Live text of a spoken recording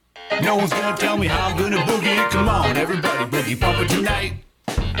No one's gonna tell me how I'm gonna boogie. Come on, everybody, boogie bumper tonight.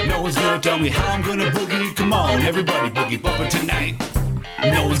 No one's gonna tell me how I'm gonna boogie. Come on, everybody, boogie bumper tonight.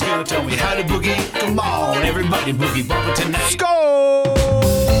 No one's gonna tell me how to boogie. Come on, everybody, boogie bumper tonight. Go!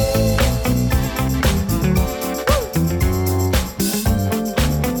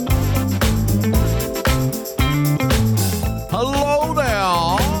 Hello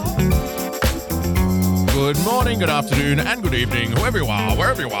there. Good morning, good afternoon, and good evening, whoever you are,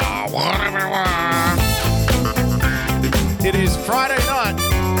 wherever you are, whatever you are. It is Friday night,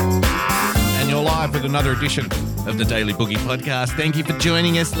 and you're live with another edition of the Daily Boogie Podcast. Thank you for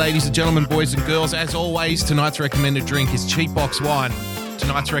joining us, ladies and gentlemen, boys and girls. As always, tonight's recommended drink is Cheap Box Wine.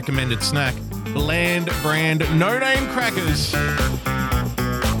 Tonight's recommended snack, Bland Brand No Name Crackers.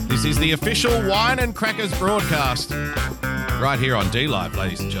 This is the official Wine and Crackers broadcast right here on D-Live,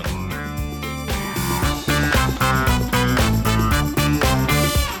 ladies and gentlemen.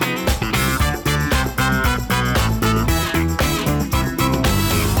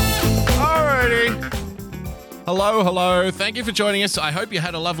 Hello. Thank you for joining us. I hope you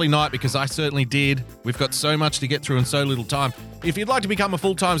had a lovely night because I certainly did. We've got so much to get through in so little time. If you'd like to become a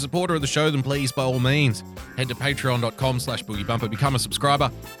full-time supporter of the show, then please, by all means, head to patreon.com/boogiebumper. Become a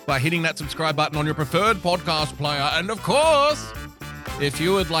subscriber by hitting that subscribe button on your preferred podcast player. And of course, if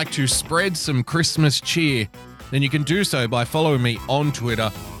you would like to spread some Christmas cheer, then you can do so by following me on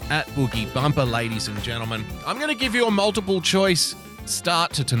Twitter @boogiebumper, ladies and gentlemen. I'm going to give you a multiple choice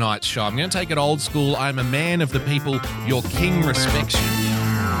start to tonight's show. I'm going to take it old school. I'm a man of the people. Your king respects you.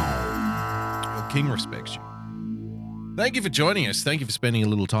 Your king respects you. Thank you for joining us. Thank you for spending a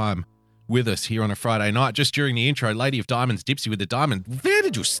little time with us here on a Friday night. Just during the intro, Lady of Diamonds, Dipsy with the diamond. Where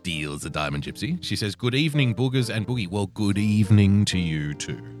did you steal the diamond, Gypsy? She says, good evening, boogers and boogie. Well, good evening to you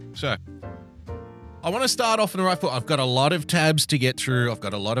too. So, I want to start off on the right foot. I've got a lot of tabs to get through. I've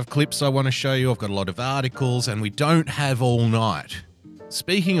got a lot of clips I want to show you. I've got a lot of articles, and we don't have all night.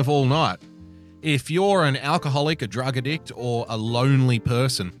 Speaking of all night, if you're an alcoholic, a drug addict, or a lonely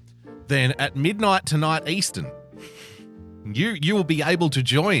person, then at midnight tonight Eastern, you will be able to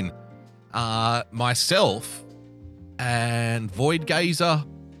join myself and Void Gazer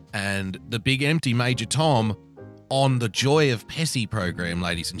and the Big Empty Major Tom on the Joy of Pessy program,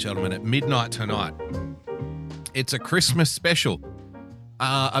 ladies and gentlemen, at midnight tonight. It's a Christmas special.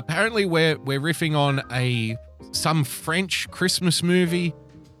 Apparently we're riffing on some French Christmas movie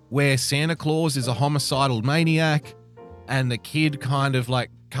where Santa Claus is a homicidal maniac and the kid kind of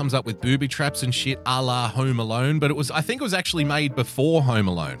like comes up with booby traps and shit a la Home Alone, but I think it was actually made before Home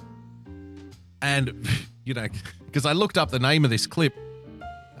Alone. And, you know, because I looked up the name of this clip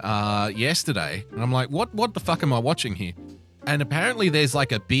yesterday and I'm like, what the fuck am I watching here? And apparently there's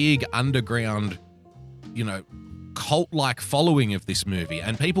like a big underground, you know, cult-like following of this movie,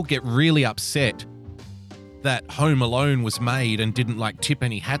 and people get really upset that Home Alone was made and didn't like tip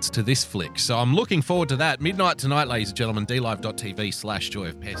any hats to this flick. So I'm looking forward to that. Midnight tonight, ladies and gentlemen, dlive.tv/Joy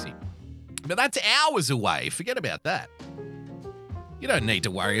of Pessy. But that's hours away. Forget about that. You don't need to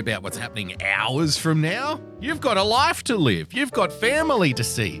worry about what's happening hours from now. You've got a life to live. You've got family to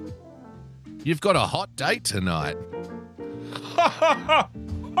see. You've got a hot date tonight.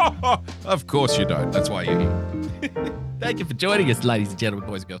 Of course you don't. That's why you're here. Thank you for joining us, ladies and gentlemen,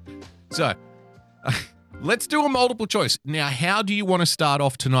 boys and girls. So, let's do a multiple choice. Now, how do you want to start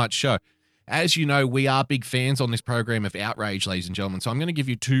off tonight's show? As you know, we are big fans on this program of outrage, ladies and gentlemen. So I'm going to give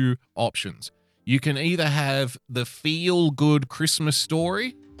you two options. You can either have the feel-good Christmas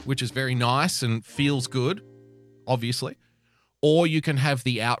story, which is very nice and feels good, obviously, or you can have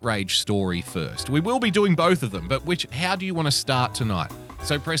the outrage story first. We will be doing both of them, but how do you want to start tonight?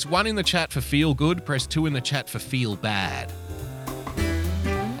 So press 1 in the chat for feel good, press 2 in the chat for feel bad.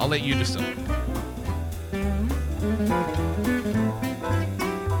 I'll let you decide.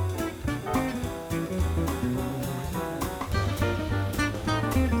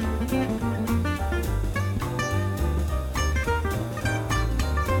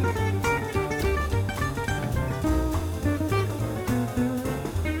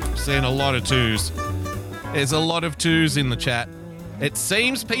 Seeing a lot of twos. There's a lot of twos in the chat. It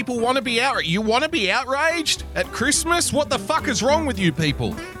seems people want to be outraged. You want to be outraged at Christmas? What the fuck is wrong with you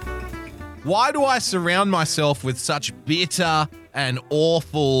people? Why do I surround myself with such bitter and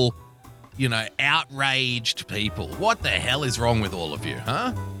awful, outraged people? What the hell is wrong with all of you,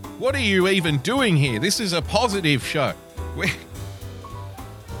 huh? What are you even doing here? This is a positive show.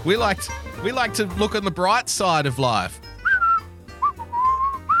 We like to look on the bright side of life.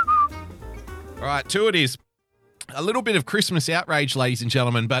 All right, two it is. A little bit of Christmas outrage, ladies and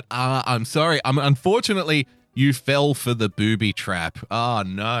gentlemen, but I'm sorry. Unfortunately, you fell for the booby trap. Oh,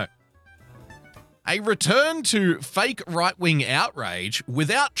 no. A return to fake right-wing outrage.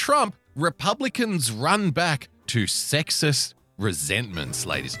 Without Trump, Republicans run back to sexist resentments,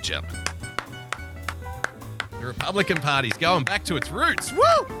 ladies and gentlemen. The Republican Party's going back to its roots.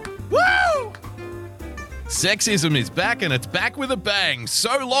 Woo! Woo! Sexism is back, and it's back with a bang.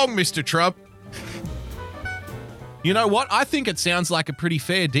 So long, Mr. Trump. You know what? I think it sounds like a pretty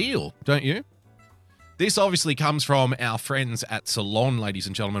fair deal, don't you? This obviously comes from our friends at Salon, ladies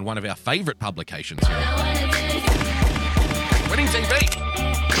and gentlemen, one of our favourite publications here. Winning TV.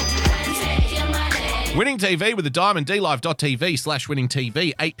 Winning TV with the Diamond, DLive.tv/Winning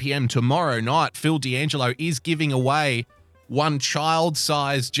TV, 8 p.m. tomorrow night. Phil D'Angelo is giving away one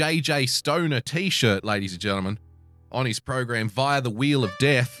child-sized JJ Stoner t-shirt, ladies and gentlemen, on his program via the Wheel of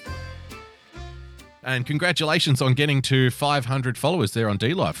Death. And congratulations on getting to 500 followers there on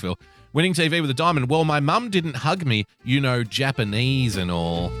DLive, Phil. Winning TV with a diamond. Well, my mum didn't hug me, Japanese and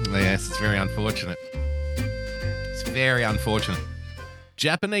all. Yes, it's very unfortunate. It's very unfortunate.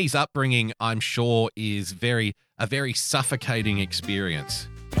 Japanese upbringing, I'm sure, is a very suffocating experience.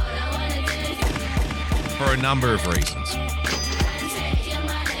 For a number of reasons.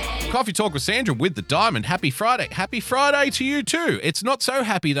 Coffee Talk with Sandra with the diamond. Happy Friday. Happy Friday to you too. It's not so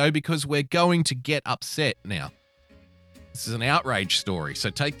happy though because we're going to get upset now. This is an outrage story, so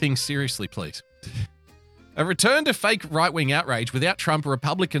take things seriously, please. A return to fake right-wing outrage. Without Trump,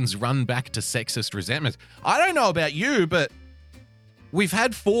 Republicans run back to sexist resentment. I don't know about you, but we've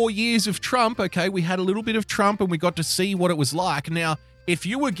had 4 years of Trump, okay? We had a little bit of Trump and we got to see what it was like. Now, if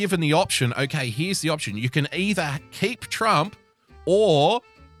you were given the option, okay, here's the option. You can either keep Trump or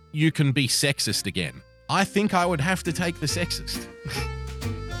you can be sexist again. I think I would have to take the sexist.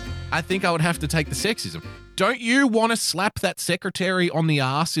 I think I would have to take the sexism. Don't you want to slap that secretary on the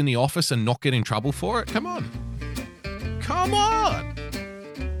ass in the office and not get in trouble for it? Come on. Come on.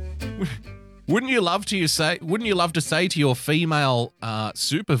 Wouldn't you love to say to your female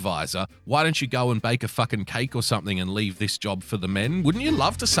supervisor, why don't you go and bake a fucking cake or something and leave this job for the men? Wouldn't you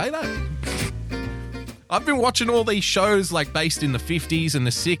love to say that? I've been watching all these shows like based in the 50s and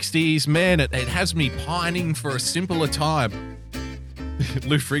the 60s. Man, it has me pining for a simpler time.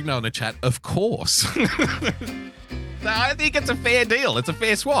 Lou Frigno in the chat, of course. I think it's a fair deal. It's a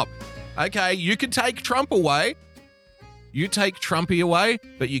fair swap. Okay, you can take Trump away. You take Trumpy away,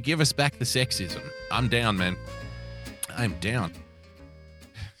 but you give us back the sexism. I'm down, man. I'm down.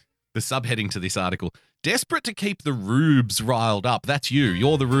 The subheading to this article, desperate to keep the rubes riled up. That's you.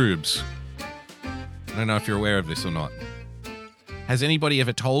 You're the rubes. I don't know if you're aware of this or not. Has anybody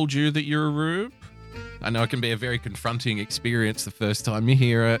ever told you that you're a rube? I know it can be a very confronting experience the first time you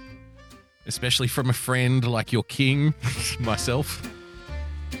hear it, especially from a friend like your king, myself.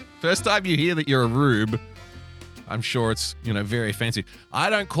 First time you hear that you're a rube, I'm sure it's, very offensive. I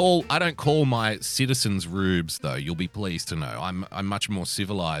don't call my citizens rubes though. You'll be pleased to know. I'm much more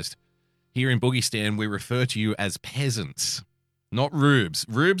civilized. Here in Boogiestan, we refer to you as peasants, not rubes.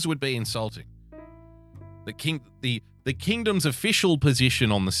 Rubes would be insulting. The kingdom's official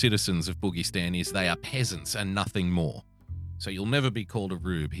position on the citizens of Boogiestan is they are peasants and nothing more. So you'll never be called a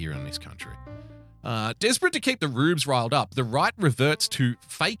rube here in this country. Desperate to keep the rubes riled up, the right reverts to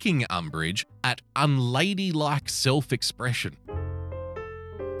faking umbrage at unladylike self-expression.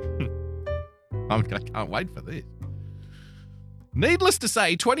 I can't wait for this. Needless to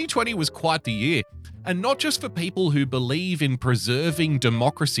say, 2020 was quite the year. And not just for people who believe in preserving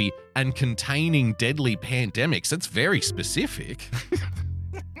democracy and containing deadly pandemics. That's very specific.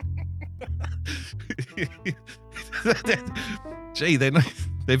 Gee,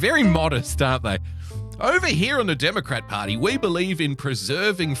 they're very modest, aren't they? Over here on the Democrat Party, we believe in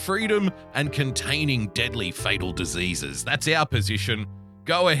preserving freedom and containing deadly fatal diseases. That's our position.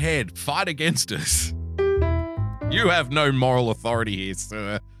 Go ahead, fight against us. You have no moral authority here,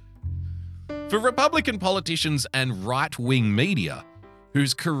 sir. For Republican politicians and right-wing media,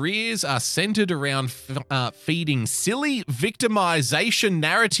 whose careers are centered around feeding silly victimization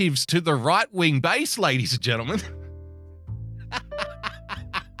narratives to the right-wing base, ladies and gentlemen.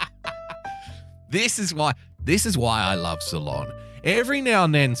 This is why I love Salon. Every now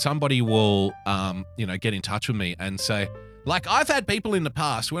and then somebody will, get in touch with me and say, like I've had people in the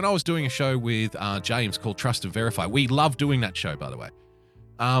past when I was doing a show with James called Trust and Verify. We love doing that show, by the way.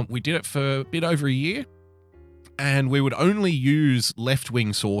 We did it for a bit over a year, and we would only use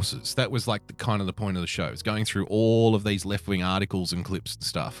left-wing sources. That was like the point of the show, is going through all of these left-wing articles and clips and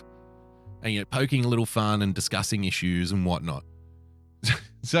stuff, and poking a little fun and discussing issues and whatnot.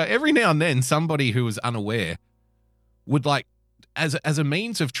 So every now and then, somebody who was unaware would as a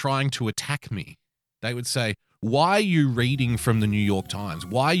means of trying to attack me, they would say, Why are you reading from the New York Times?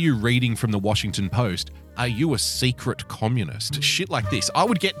 Why are you reading from the Washington Post? Are you a secret communist? Shit like this. I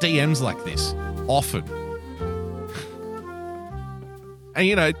would get DMs like this often. And,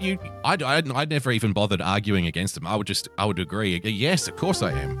 you know, I'd never even bothered arguing against them. I would agree. Yes, of course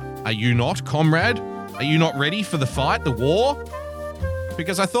I am. Are you not, comrade? Are you not ready for the fight, the war?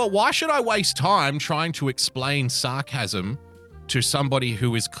 Because I thought, why should I waste time trying to explain sarcasm to somebody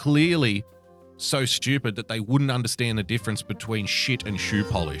who is clearly so stupid that they wouldn't understand the difference between shit and shoe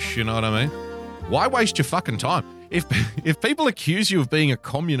polish? You know what I mean? Why waste your fucking time? If people accuse you of being a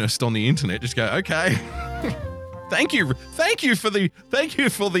communist on the internet, just go, okay. Thank you for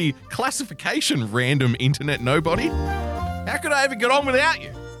the classification, random internet nobody. How could I ever get on without you?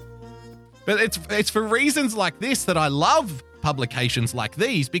 But it's for reasons like this that I love publications like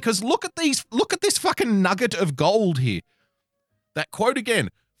these, because look at this fucking nugget of gold here. That quote again,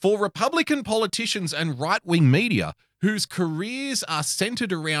 for Republican politicians and right-wing media whose careers are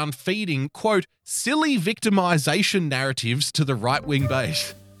centered around feeding, quote, silly victimization narratives to the right-wing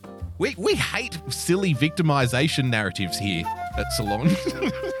base. We hate silly victimization narratives here at Salon.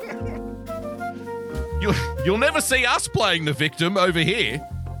 You'll never see us playing the victim over here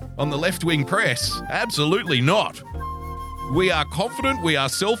on the left-wing press. Absolutely not. We are confident, we are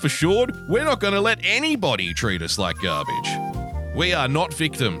self-assured, we're not going to let anybody treat us like garbage. We are not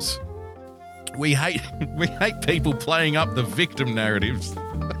victims. We hate people playing up the victim narratives.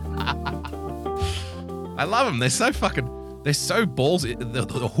 I love them. They're so ballsy. The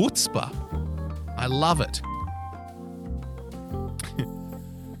chutzpah. I love it.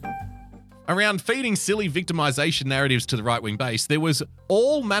 Around feeding silly victimization narratives to the right-wing base, there was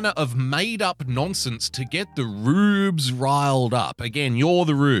all manner of made-up nonsense to get the rubes riled up. Again, you're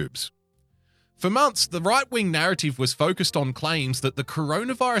the rubes. For months, the right-wing narrative was focused on claims that the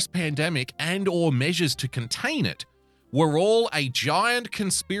coronavirus pandemic and or measures to contain it were all a giant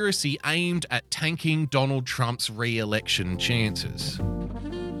conspiracy aimed at tanking Donald Trump's re-election chances.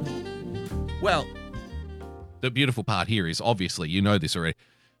 Well, the beautiful part here is, obviously, you know this already,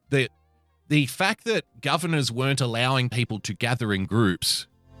 the fact that governors weren't allowing people to gather in groups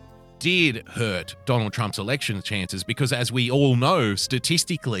did hurt Donald Trump's election chances because, as we all know,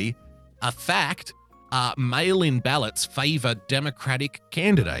 statistically, a fact, mail-in ballots favor Democratic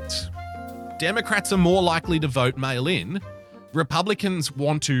candidates. Democrats are more likely to vote mail-in. Republicans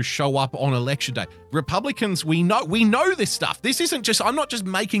want to show up on election day. Republicans, we know this stuff. This isn't just, I'm not just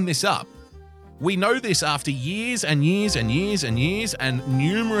making this up. We know this after years and years and years and years and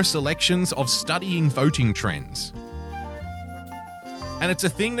numerous elections of studying voting trends. And it's a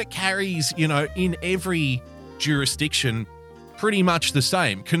thing that carries, you know, in every jurisdiction pretty much the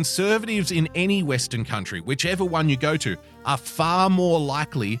same. Conservatives in any Western country, whichever one you go to, are far more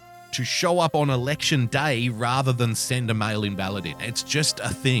likely to show up on election day rather than send a mail-in ballot in. It's just a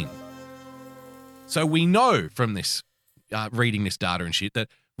thing. So we know from this, reading this data and shit, that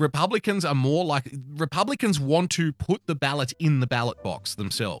Republicans want to put the ballot in the ballot box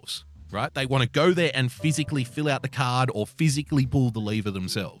themselves, right? They want to go there and physically fill out the card or physically pull the lever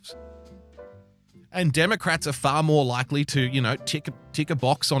themselves. And Democrats are far more likely to, you know, tick a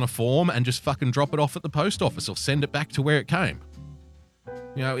box on a form and just fucking drop it off at the post office or send it back to where it came.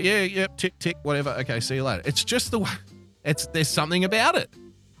 You know, yeah, tick, whatever. Okay, see you later. It's just the way. There's something about it.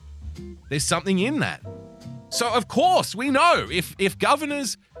 There's something in that. So of course we know if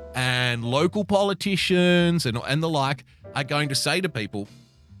governors and local politicians and the like are going to say to people,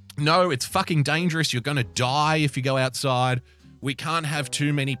 no, it's fucking dangerous. You're going to die if you go outside. We can't have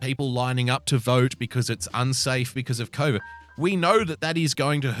too many people lining up to vote because it's unsafe because of COVID. We know that is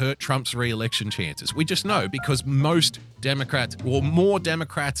going to hurt Trump's re-election chances. We just know because most Democrats, or more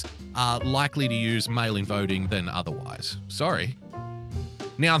Democrats, are likely to use mail-in voting than otherwise. Sorry.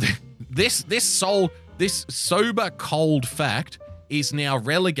 Now, this sober, cold fact is now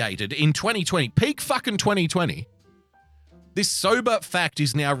relegated in 2020, peak fucking 2020. This sober fact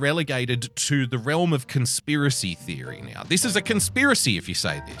is now relegated to the realm of conspiracy theory now. This is a conspiracy if you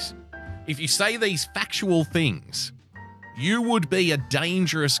say this. If you say these factual things, you would be a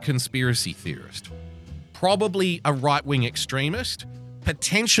dangerous conspiracy theorist. Probably a right-wing extremist,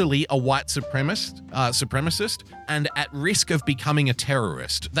 potentially a white supremacist, and at risk of becoming a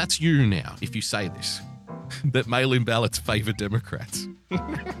terrorist. That's you now, if you say this. That mail-in ballots favor Democrats.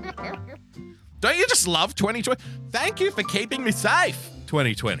 Don't you just love 2020? Thank you for keeping me safe,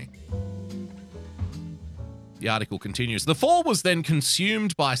 2020. The article continues. The fall was then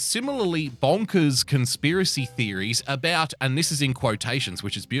consumed by similarly bonkers conspiracy theories about, and this is in quotations,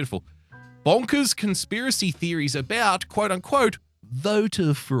 which is beautiful, bonkers conspiracy theories about, quote unquote,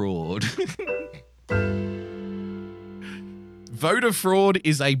 voter fraud. Voter fraud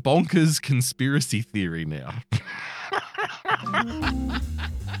is a bonkers conspiracy theory now.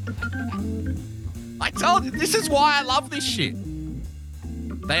 I told you, this is why I love this shit.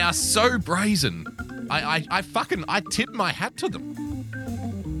 They are so brazen. I tip my hat to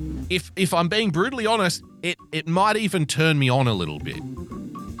them. If I'm being brutally honest, it might even turn me on a little bit.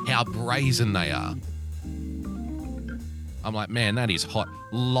 How brazen they are. I'm like, man, that is hot.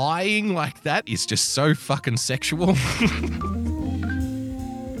 Lying like that is just so fucking sexual.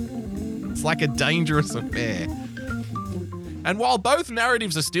 It's like a dangerous affair. And while both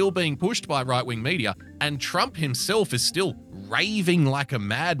narratives are still being pushed by right-wing media, and Trump himself is still raving like a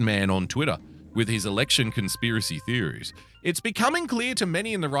madman on Twitter with his election conspiracy theories, it's becoming clear to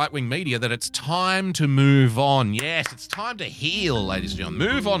many in the right-wing media that it's time to move on. Yes, it's time to heal, ladies and gentlemen.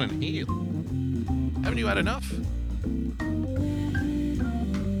 Move on and heal. Haven't you had enough?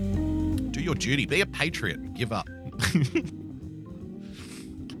 Do your duty. Be a patriot. Give up.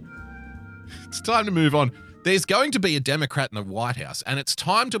 It's time to move on. There's going to be a Democrat in the White House, and it's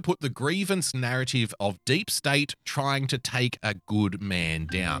time to put the grievance narrative of deep state trying to take a good man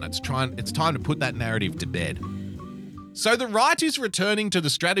down. It's time to put that narrative to bed. So the right is returning to the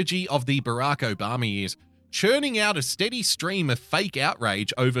strategy of the Barack Obama years, churning out a steady stream of fake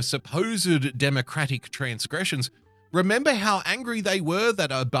outrage over supposed democratic transgressions. Remember how angry they were that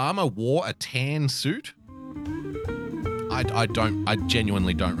Obama wore a tan suit? I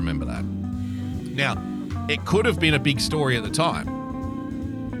genuinely don't remember that. Now, it could have been a big story at the time.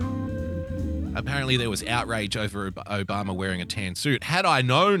 Apparently there was outrage over Obama wearing a tan suit. Had I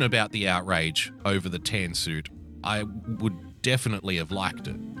known about the outrage over the tan suit, I would definitely have liked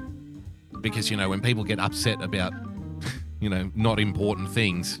it. Because, when people get upset about, not important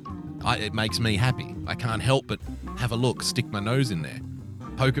things, it makes me happy. I can't help but have a look, stick my nose in there,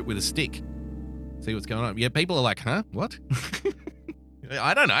 poke it with a stick, see what's going on. Yeah, people are like, huh? What?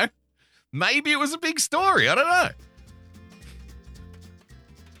 I don't know. Maybe it was a big story. I don't know.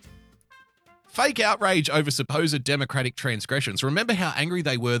 Fake outrage over supposed democratic transgressions. Remember how angry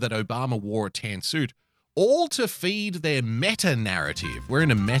they were that Obama wore a tan suit? All to feed their meta-narrative. We're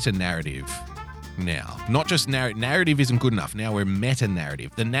in a meta-narrative now. Not just narrative isn't good enough. Now we're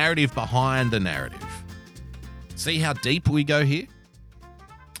meta-narrative. The narrative behind the narrative. See how deep we go here?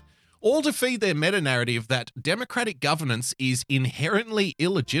 All to feed their meta-narrative that democratic governance is inherently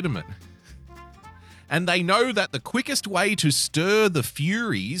illegitimate. And they know that the quickest way to stir the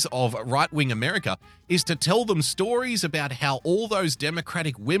furies of right-wing America is to tell them stories about how all those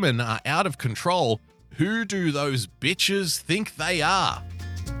Democratic women are out of control. Who do those bitches think they are?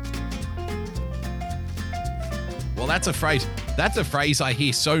 Well, that's a phrase. That's a phrase I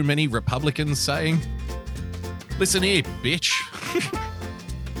hear so many Republicans saying. Listen here, bitch.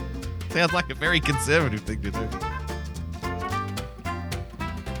 Sounds like a very conservative thing to do.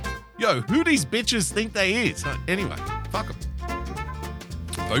 Yo, who these bitches think they is? Anyway, fuck them.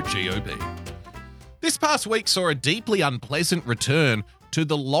 Vote GOP. This past week saw a deeply unpleasant return to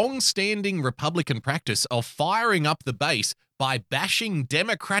the long-standing Republican practice of firing up the base by bashing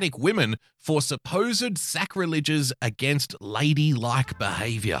Democratic women for supposed sacrileges against ladylike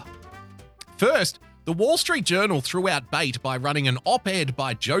behavior. First, the Wall Street Journal threw out bait by running an op-ed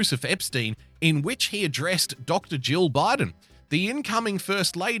by Joseph Epstein in which he addressed Dr. Jill Biden, the incoming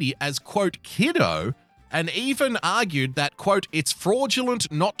First Lady, as, quote, kiddo, and even argued that, quote, it's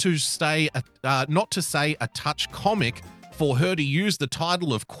fraudulent not to say a touch comic for her to use the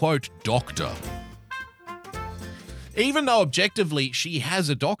title of, quote, doctor. Even though objectively she has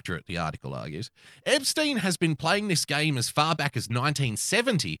a doctorate, the article argues, Epstein has been playing this game as far back as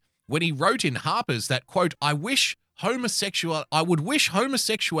 1970 when he wrote in Harper's that, quote, I would wish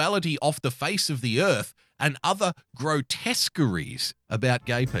homosexuality off the face of the earth and other grotesqueries about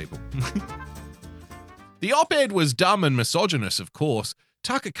gay people. The op-ed was dumb and misogynist, of course.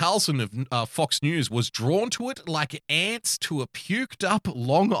 Tucker Carlson of Fox News was drawn to it like ants to a puked-up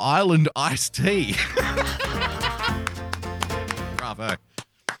Long Island iced tea. Bravo.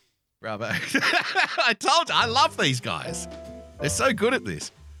 Bravo. I told you, I love these guys. They're so good at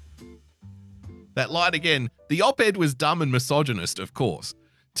this. That line again, the op-ed was dumb and misogynist, of course.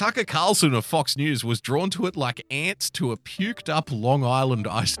 Tucker Carlson of Fox News was drawn to it like ants to a puked-up Long Island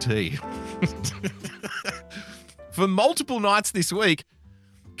iced tea. For multiple nights this week,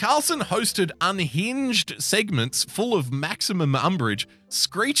 Carlson hosted unhinged segments full of maximum umbrage,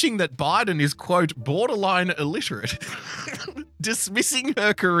 screeching that Biden is, quote, borderline illiterate, dismissing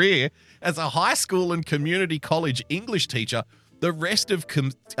her career as a high school and community college English teacher. The rest of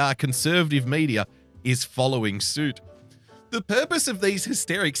conservative media is following suit. The purpose of these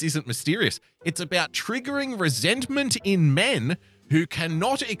hysterics isn't mysterious. It's about triggering resentment in men who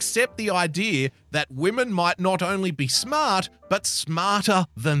cannot accept the idea that women might not only be smart, but smarter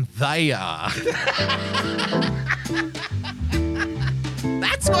than they are.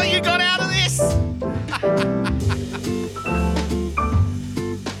 That's what you got out of this.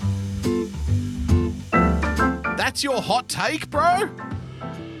 That's your hot take, bro?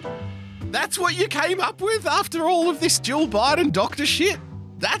 That's what you came up with after all of this Jill Biden doctor shit?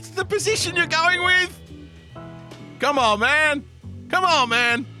 That's the position you're going with? Come on, man. Come on,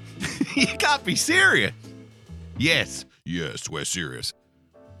 man. You can't be serious. Yes, we're serious.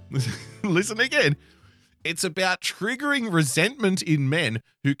 Listen again. It's about triggering resentment in men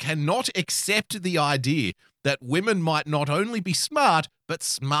who cannot accept the idea that women might not only be smart, but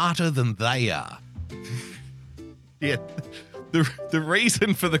smarter than they are. Yeah. The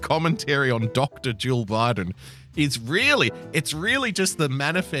reason for the commentary on Dr. Jill Biden is it's really just the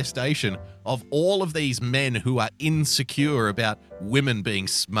manifestation of all of these men who are insecure about women being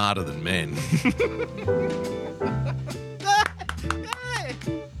smarter than men.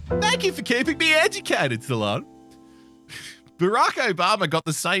 Thank you for keeping me educated, Salon. Barack Obama got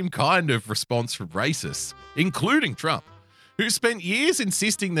the same kind of response from racists, including Trump, who spent years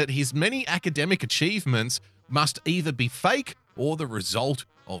insisting that his many academic achievements must either be fake or the result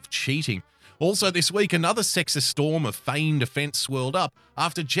of cheating. Also this week, another sexist storm of feigned offense swirled up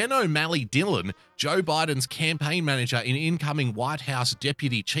after Jen O'Malley Dillon, Joe Biden's campaign manager and incoming White House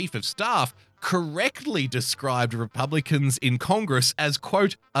Deputy Chief of Staff, correctly described Republicans in Congress as,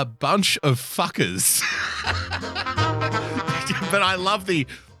 quote, a bunch of fuckers. But I love the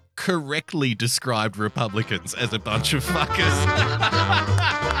correctly described Republicans as a bunch of fuckers.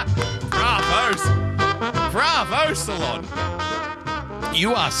 Bravo, Salon.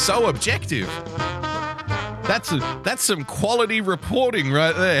 You are so objective. That's some quality reporting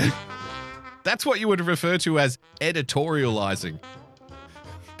right there. That's what you would refer to as editorializing.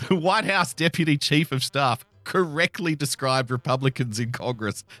 The White House Deputy Chief of Staff correctly described Republicans in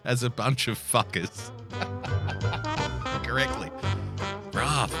Congress as a bunch of fuckers. Correctly.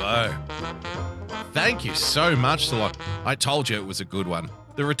 Bravo. Thank you so much, Salon. I told you it was a good one.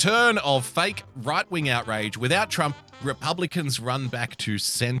 The return of fake right-wing outrage. Without Trump, Republicans run back to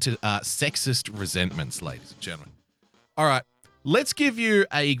sexist resentments, ladies and gentlemen. All right, let's give you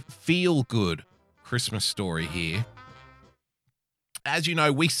a feel-good Christmas story here. As you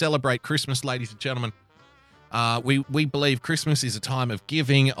know, we celebrate Christmas, ladies and gentlemen. We believe Christmas is a time of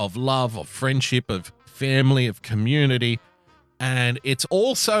giving, of love, of friendship, of family, of community. And it's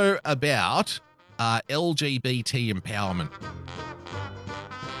also about LGBT empowerment.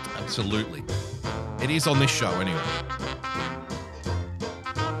 Absolutely. It is on this show anyway.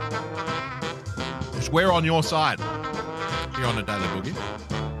 Because we're on your side here on the Daily Boogie.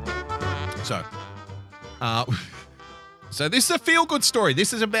 So this is a feel-good story.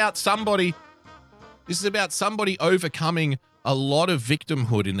 This is about somebody overcoming a lot of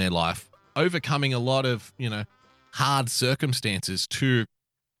victimhood in their life, overcoming a lot of, hard circumstances to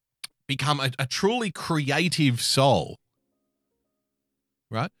become a truly creative soul.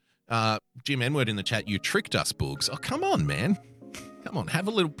 Right? Jim Enward in the chat, you tricked us, Boogs. Oh, come on, man. Come on, have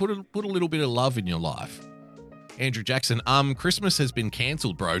a little, put a little bit of love in your life. Andrew Jackson, Christmas has been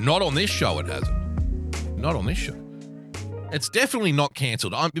cancelled, bro. Not on this show, it hasn't. Not on this show. It's definitely not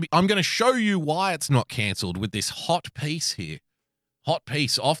cancelled. I'm going to show you why it's not cancelled with this hot piece here. Hot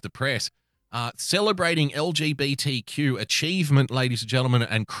piece off the press. Celebrating LGBTQ achievement, ladies and gentlemen,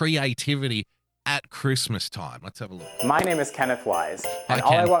 and creativity at Christmas time. Let's have a look. My name is Kenneth Wise, and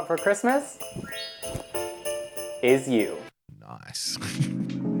all I want for Christmas is you. Nice.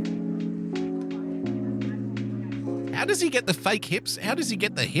 How does he get the fake hips? How does he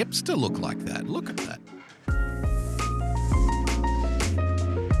get the hips to look like that? Look at that.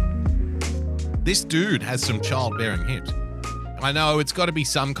 This dude has some childbearing hips. I know it's got to be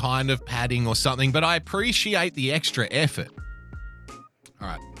some kind of padding or something, but I appreciate the extra effort. All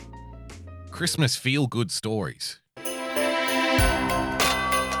right. Christmas feel-good stories.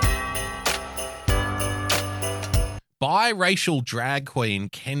 Biracial drag queen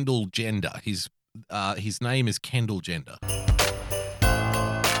Kendall Jenner. His name is Kendall Jenner.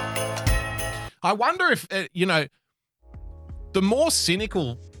 I wonder if, the more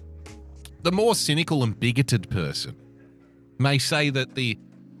cynical and bigoted person may say that the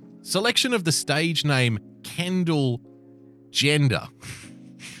selection of the stage name Kendall Jenner,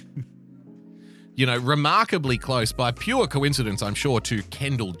 remarkably close by pure coincidence, I'm sure, to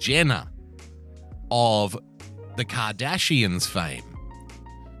Kendall Jenner of the Kardashians fame,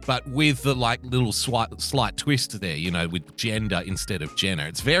 but with the like little slight twist there, you know, with gender instead of Jenner.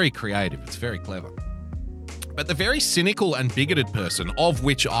 It's very creative. It's very clever. But the very cynical and bigoted person, of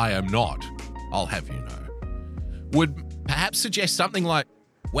which I am not, I'll have you know, would perhaps suggest something like,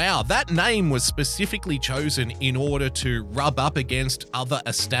 wow, that name was specifically chosen in order to rub up against other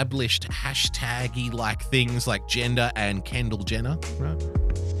established hashtaggy like things like gender and Kendall Jenner, right?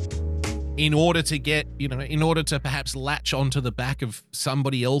 In order to get, you know, in order to perhaps latch onto the back of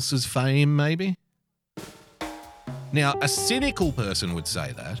somebody else's fame, maybe. Now, a cynical person would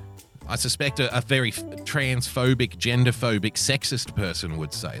say that. I suspect a very transphobic, genderphobic, sexist person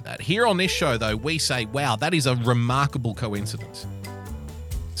would say that. Here on this show, though, we say, wow, that is a remarkable coincidence.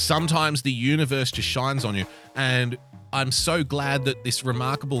 Sometimes the universe just shines on you, and I'm so glad that this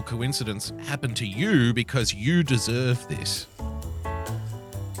remarkable coincidence happened to you because you deserve this.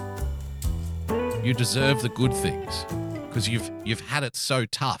 You deserve the good things because you've had it so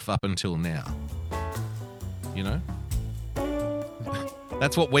tough up until now. You know?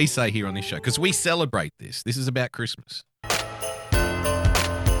 That's what we say here on this show, because we celebrate this. This is about Christmas.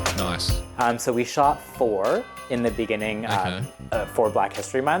 Nice. So we shot 4 in the beginning for Black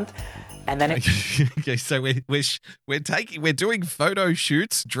History Month, and then okay. So we're doing photo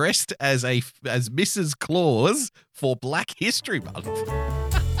shoots dressed as Mrs. Claus for Black History Month.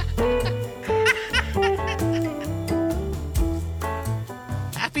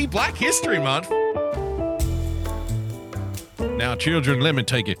 Happy Black History Month. Now, children, let me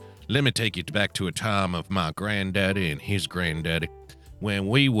take you back to a time of my granddaddy and his granddaddy, when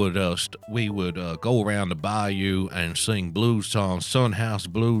we would go around the bayou and sing blues songs, Sunhouse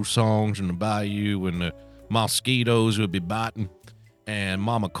blues songs in the bayou, and the mosquitoes would be biting, and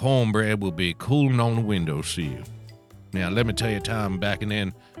Mama Cornbread would be cooling on the windowsill. Now, let me tell you a time back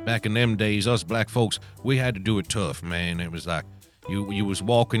in them days, us black folks, we had to do it tough, man. It was like you was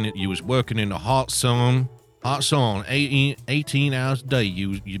working in the hot sun, 18 hours a day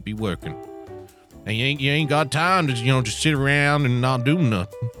you'd be working. And you ain't got time to, just sit around and not do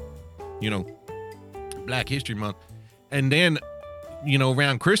nothing. Black History Month. And then,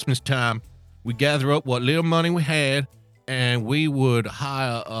 around Christmas time, we gather up what little money we had, and we would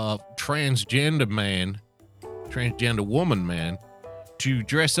hire a transgender woman, man, to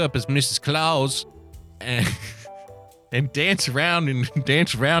dress up as Mrs. Claus and dance around in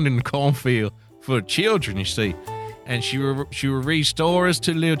the cornfield for children, you see. And she would read stories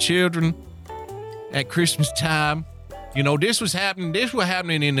to little children at Christmas time. This was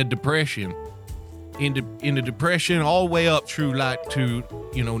happening in the Depression. In the Depression, all the way up through to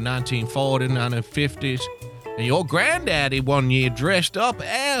 1940, 1950s. And your granddaddy one year dressed up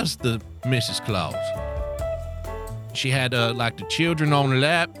as the Mrs. Claus. She had the children on her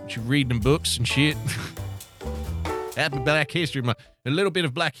lap. She reading books and shit. Happy Black History Month. A little bit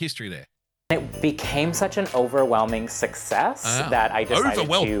of Black history there. It became such an overwhelming success that I decided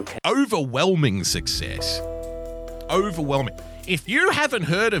to... Overwhelming success. Overwhelming. If you haven't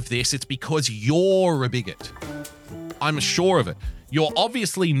heard of this, it's because you're a bigot. I'm sure of it. You're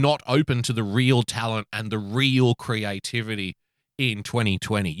obviously not open to the real talent and the real creativity in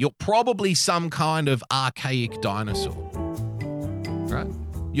 2020. You're probably some kind of archaic dinosaur. Right?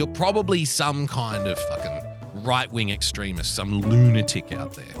 You're probably some kind of fucking right-wing extremist, some lunatic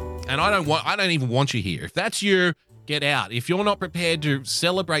out there. And I don't even want you here. If that's you, get out. If you're not prepared to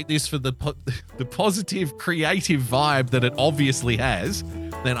celebrate this for the positive, creative vibe that it obviously has,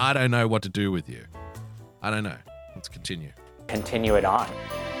 then I don't know what to do with you. I don't know. Let's continue. Continue it on.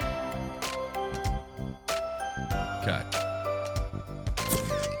 Okay.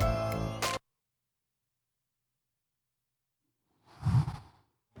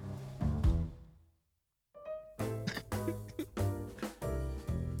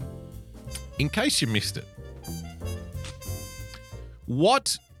 In case you missed it,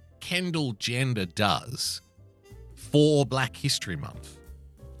 what Kendall Jenner does for Black History Month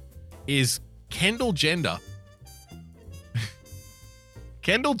is Kendall Jenner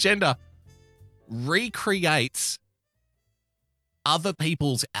recreates other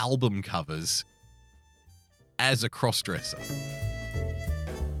people's album covers as a crossdresser,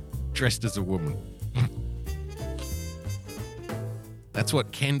 dressed as a woman. That's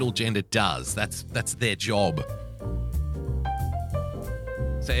what Kendall Jenner does. That's their job.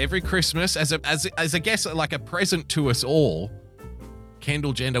 So every Christmas, as I guess like a present to us all,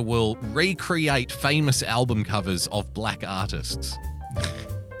 Kendall Jenner will recreate famous album covers of black artists,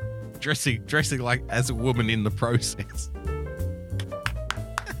 dressing like as a woman in the process.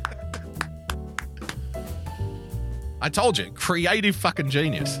 I told you, creative fucking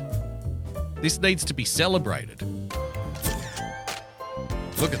genius. This needs to be celebrated.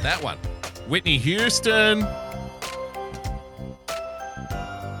 Look at that one. Whitney Houston.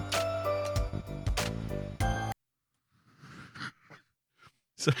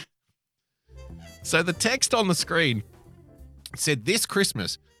 So the text on the screen said this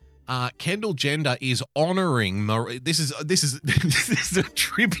Christmas, Kendall Jenner is honoring. This is a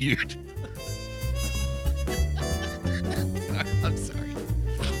tribute. I'm sorry.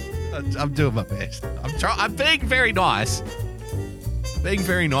 I'm doing my best. I'm being very nice. Being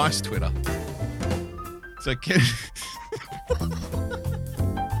very nice, Twitter. So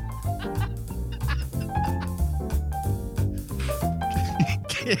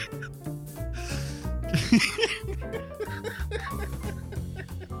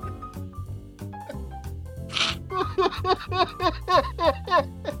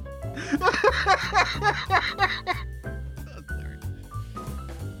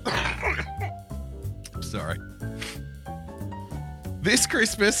sorry. This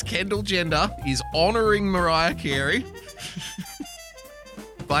Christmas, Kendall Jenner is honoring Mariah Carey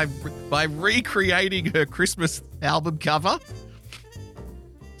by recreating her Christmas album cover.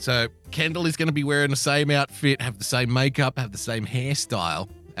 So Kendall is going to be wearing the same outfit, have the same makeup, have the same hairstyle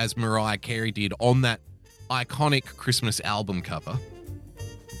as Mariah Carey did on that iconic Christmas album cover.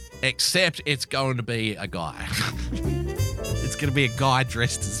 Except it's going to be a guy. It's going to be a guy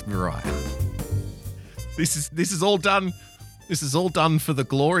dressed as Mariah. This is all done. This is all done for the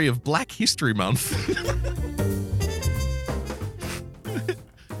glory of Black History Month.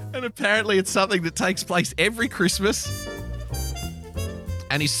 And apparently it's something that takes place every Christmas.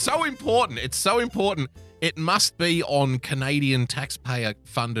 And is so important. It's so important. It must be on Canadian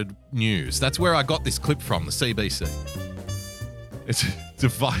taxpayer-funded news. That's where I got this clip from, the CBC. It's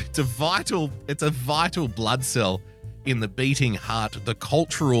a vital blood cell in the beating heart, the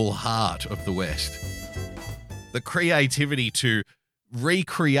cultural heart of the West. The creativity to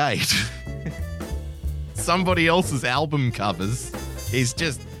recreate somebody else's album covers is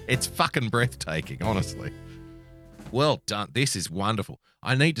just, it's fucking breathtaking, honestly. Well done. This is wonderful.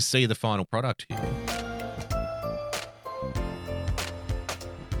 I need to see the final product here.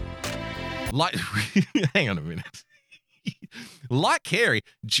 Like, hang on a minute. Like Carey,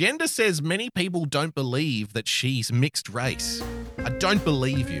 Jenner says many people don't believe that she's mixed race. I don't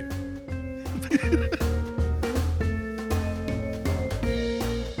believe you.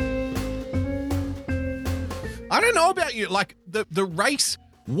 I don't know about you. Like, the race,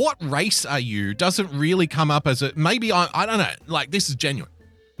 what race are you doesn't really come up as a, maybe I don't know. Like, this is genuine.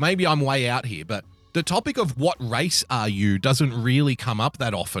 Maybe I'm way out here, but the topic of what race are you doesn't really come up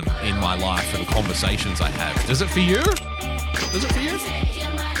that often in my life and conversations I have. Does it for you? Does it for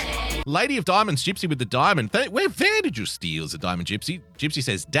you? Lady of Diamonds, Gypsy with the diamond. Where did you steal as a diamond, Gypsy? Gypsy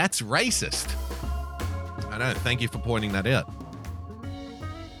says, that's racist. I know. Thank you for pointing that out.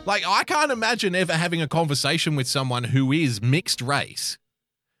 Like, I can't imagine ever having a conversation with someone who is mixed race.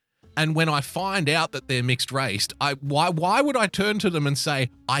 And when I find out that they're mixed race, why would I turn to them and say,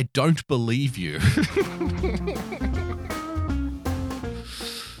 I don't believe you?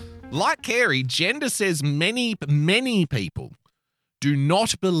 Like Carey, Jenner says many people do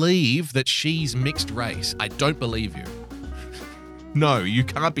not believe that she's mixed race. I don't believe you. No, you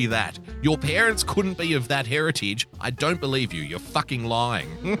can't be that. Your parents couldn't be of that heritage. I don't believe you. You're fucking lying.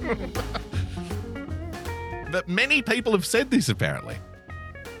 But many people have said this, apparently.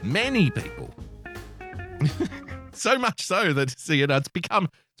 Many people. So much so that, it's become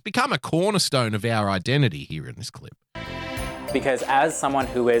a cornerstone of our identity here in this clip. Because as someone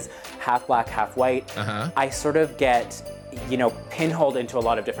who is half black, half white, I sort of get, pinholed into a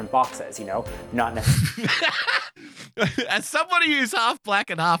lot of different boxes, not necessarily. As somebody who's half black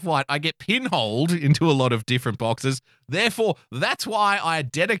and half white, I get pinholed into a lot of different boxes. Therefore, that's why I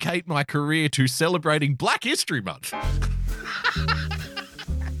dedicate my career to celebrating Black History Month.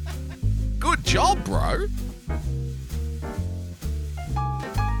 Good job, bro.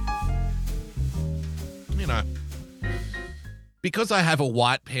 Because I have a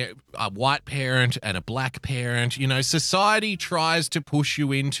white parent and a black parent, society tries to push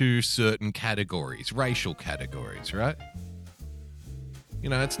you into certain categories, racial categories, right?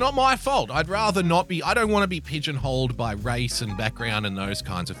 It's not my fault. I'd rather not be, I don't want to be pigeonholed by race and background and those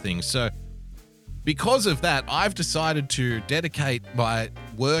kinds of things. So because of that, I've decided to dedicate my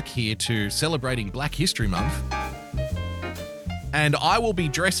work here to celebrating Black History Month. And I will be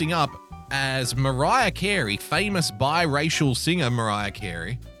dressing up as Mariah Carey, famous biracial singer Mariah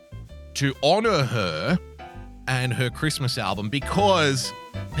Carey, to honor her and her Christmas album, because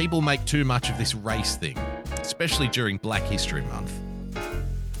people make too much of this race thing, especially during Black History Month.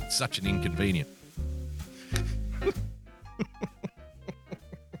 It's such an inconvenience.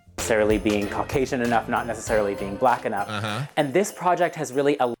 necessarily being Caucasian enough, not necessarily being black enough. And this project has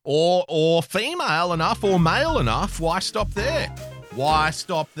really or female enough or male enough. Why stop there? Why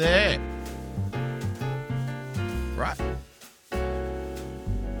stop there? Right.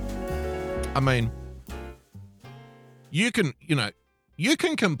 I mean, you can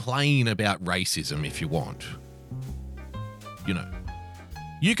complain about racism if you want.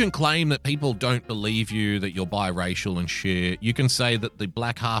 You can claim that people don't believe you, that you're biracial and shit. You can say that the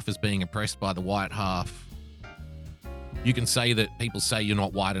black half is being oppressed by the white half. You can say that people say you're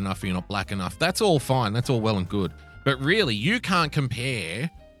not white enough or you're not black enough. That's all fine. That's all well and good. But really, you can't compare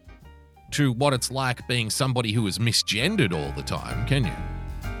to what it's like being somebody who is misgendered all the time, can you?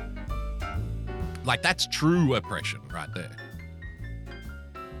 Like, that's true oppression right there.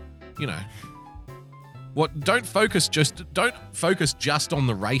 Don't focus just on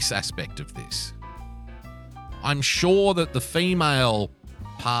the race aspect of this. I'm sure that the female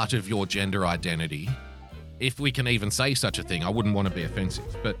part of your gender identity, if we can even say such a thing, I wouldn't want to be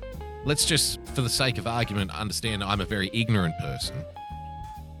offensive, but let's just, for the sake of argument, understand I'm a very ignorant person.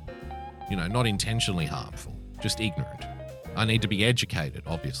 Not intentionally harmful, just ignorant. I need to be educated,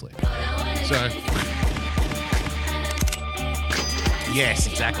 obviously. So, yes,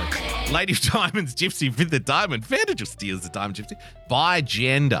 exactly. Lady of Diamonds, Gypsy with the diamond. Vantage steals the diamond, Gypsy.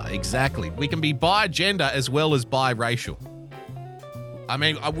 Bi-gender, exactly. We can be bi-gender as well as biracial. I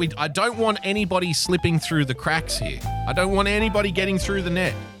mean, I don't want anybody slipping through the cracks here. I don't want anybody getting through the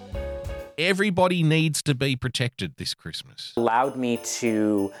net. Everybody needs to be protected this Christmas. Allowed me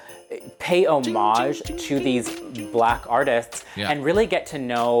to pay homage to these black artists and really get to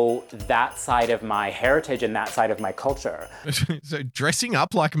know that side of my heritage and that side of my culture. So dressing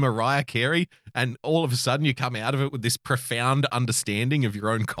up like Mariah Carey and all of a sudden you come out of it with this profound understanding of your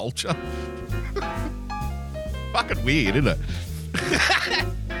own culture. Fucking weird, isn't it?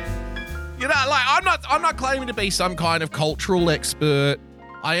 I'm not claiming to be some kind of cultural expert.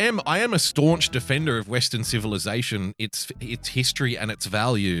 I am a staunch defender of Western civilization, its history and its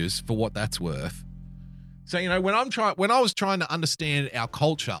values, for what that's worth. So, when I was trying to understand our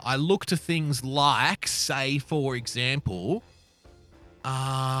culture, I look to things like, say, for example,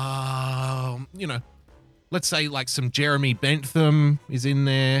 let's say like some Jeremy Bentham is in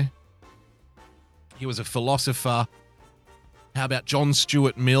there. He was a philosopher. How about John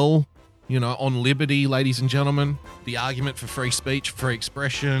Stuart Mill? On liberty, ladies and gentlemen, the argument for free speech, free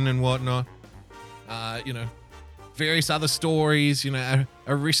expression and whatnot. Various other stories,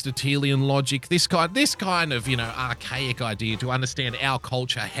 Aristotelian logic, this kind of, archaic idea to understand our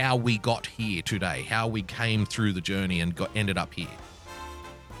culture, how we got here today, how we came through the journey and ended up here.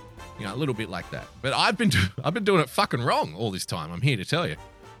 A little bit like that. But I've been doing it fucking wrong all this time, I'm here to tell you.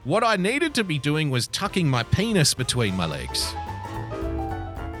 What I needed to be doing was tucking my penis between my legs.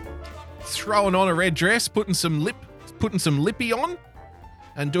 Throwing on a red dress, putting some lippy on,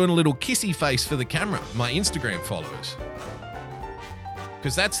 and doing a little kissy face for the camera, my Instagram followers.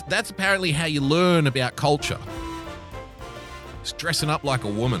 Because that's apparently how you learn about culture. Just dressing up like a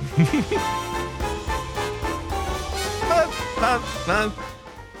woman.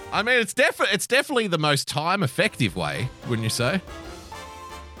 I mean, it's definitely the most time-effective way, wouldn't you say?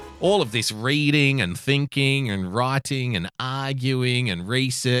 All of this reading and thinking and writing and arguing and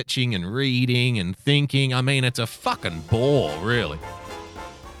researching and reading and thinking. I mean, it's a fucking bore, really.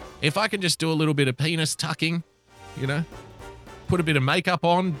 If I can just do a little bit of penis tucking, put a bit of makeup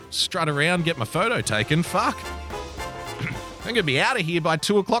on, strut around, get my photo taken, fuck. I'm going to be out of here by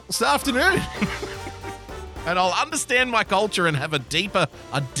 2 o'clock this afternoon. And I'll understand my culture and have a deeper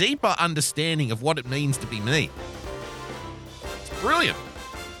understanding of what it means to be me. It's brilliant.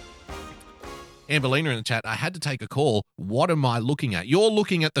 Amberlina in the chat, I had to take a call. What am I looking at? You're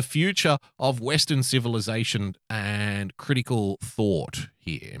looking at the future of Western civilization and critical thought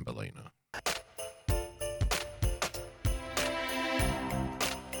here, Amberlina.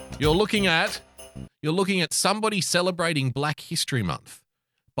 You're looking at somebody celebrating Black History Month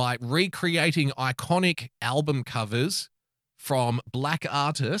by recreating iconic album covers from black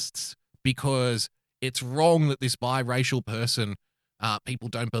artists because it's wrong that this biracial person, people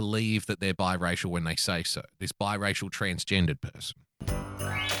don't believe that they're biracial when they say so. This biracial transgendered person.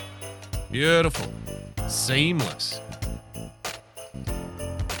 Beautiful. Seamless.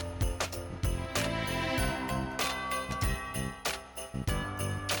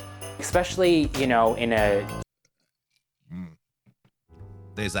 Especially, in a...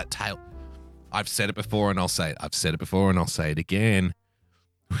 There's that tail. I've said it before and I'll say it. I've said it before and I'll say it again.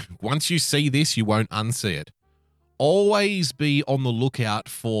 Once you see this, you won't unsee it. Always be on the lookout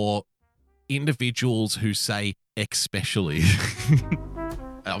for individuals who say especially.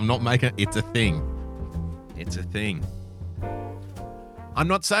 I'm not making it's a thing. It's a thing. I'm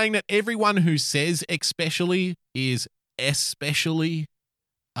not saying that everyone who says especially is especially,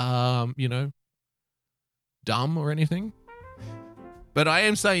 dumb or anything. But I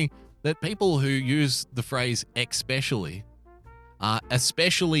am saying that people who use the phrase especially are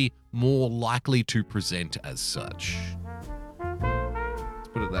especially more likely to present as such. Let's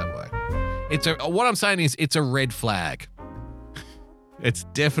put it that way. What I'm saying is it's a red flag. It's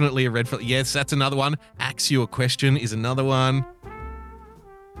definitely a red flag. Yes, that's another one. Ask you a question is another one.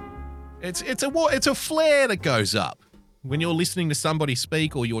 It's a flare that goes up when you're listening to somebody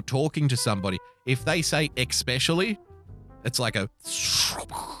speak or you're talking to somebody. If they say especially, it's like it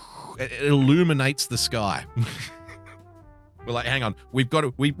illuminates the sky. We're like, hang on,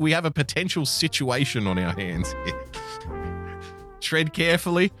 we have a potential situation on our hands here. Tread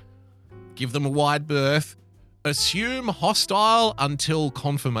carefully, give them a wide berth, assume hostile until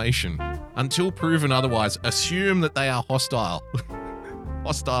confirmation, until proven otherwise. Assume that they are hostile.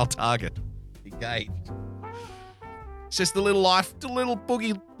 Hostile target. Engaged. It's just the little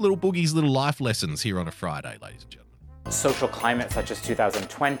boogie's little life lessons here on a Friday, ladies and gentlemen. Social climate such as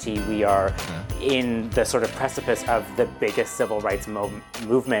 2020, we are in the sort of precipice of the biggest civil rights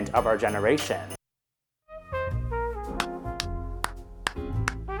movement of our generation.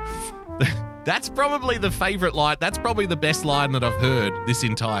 That's probably the favorite line. That's probably the best line that I've heard this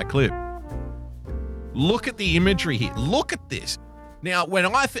entire clip. Look at the imagery here. Look at this. Now, when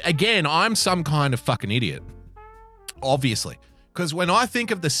again, I'm some kind of fucking idiot, obviously, because when I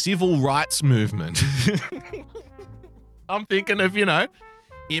think of the civil rights movement, I'm thinking of,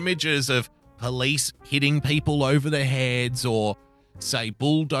 images of police hitting people over their heads or, say,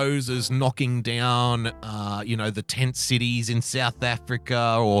 bulldozers knocking down, the tent cities in South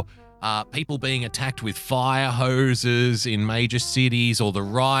Africa or people being attacked with fire hoses in major cities or the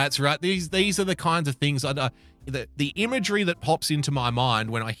riots, right? These are the kinds of things the imagery that pops into my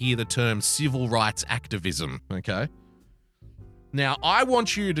mind when I hear the term civil rights activism, okay? Now, I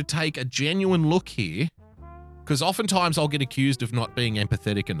want you to take a genuine look here, because oftentimes I'll get accused of not being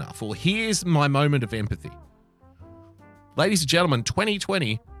empathetic enough. Well, here's my moment of empathy. Ladies and gentlemen,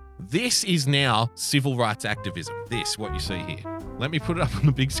 2020, this is now civil rights activism. This, what you see here. Let me put it up on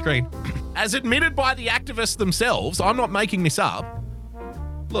the big screen. As admitted by the activists themselves, I'm not making this up.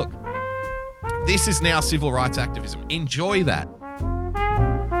 Look, this is now civil rights activism. Enjoy that.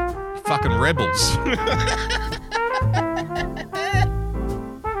 Fucking rebels.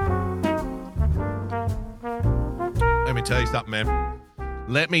 Let me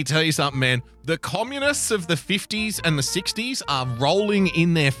tell you something, man. The communists of the 50s and the 60s are rolling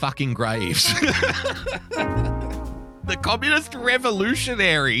in their fucking graves. The communist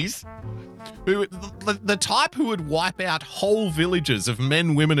revolutionaries, the type who would wipe out whole villages of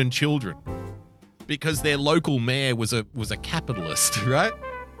men, women, and children because their local mayor was a capitalist, right?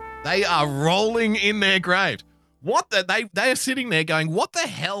 They are rolling in their graves. They are sitting there going, what the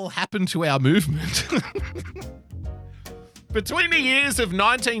hell happened to our movement? Between the years of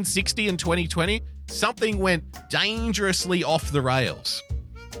 1960 and 2020, something went dangerously off the rails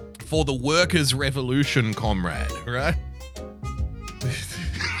for the workers' revolution, comrade, right?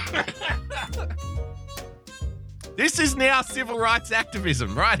 This is now civil rights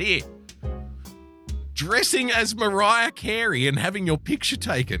activism right here. Dressing as Mariah Carey and having your picture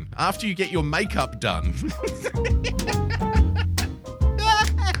taken after you get your makeup done.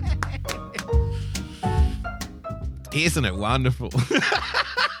 Isn't it wonderful?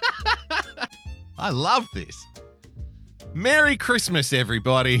 I love this. Merry Christmas,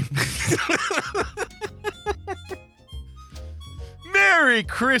 everybody. Merry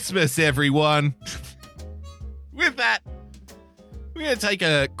Christmas, everyone. With that, we're going to take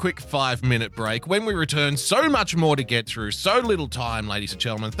a quick 5-minute break. When we return, so much more to get through, so little time, ladies and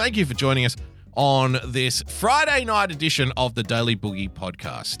gentlemen. Thank you for joining us on this Friday night edition of the Daily Boogie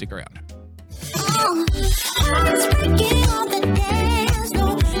podcast. Stick around.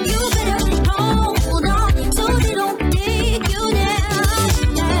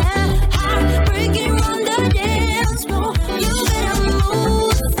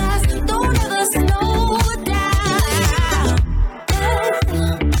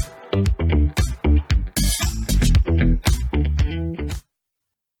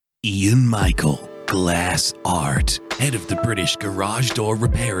 Ian Michael, Glass Art, head of the British Garage Door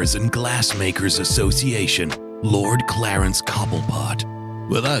Repairers and Glassmakers Association, Lord Clarence Cobblepot.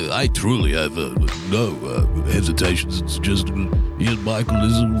 Well, I truly have no hesitation to suggest Ian Michael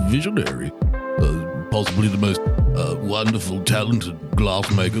is a visionary. Possibly the most wonderful, talented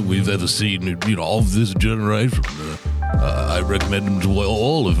glassmaker we've ever seen, of this generation. I recommend them to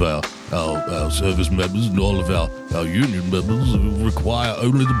all of our service members and all of our union members who require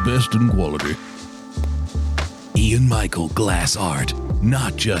only the best in quality. Ian Michael Glass Art,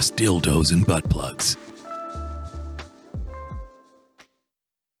 not just dildos and butt plugs.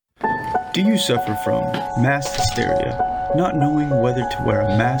 Do you suffer from mass hysteria, not knowing whether to wear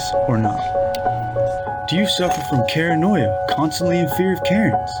a mask or not? Do you suffer from paranoia, constantly in fear of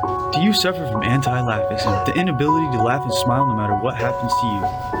Karens? Do you suffer from anti-laughism, the inability to laugh and smile no matter what happens to you?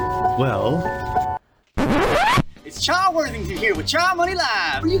 Well... It's Cha Worthington here with Cha Money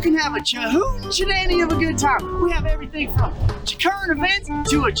Live, where you can have a cha-hoot shenanigan of a good time. We have everything from current events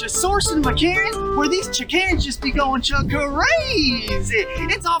to a sourcing of a Karens, where these Karens just be going crazy.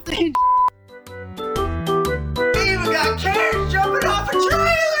 It's off the hinge. We even got Karens jumping off of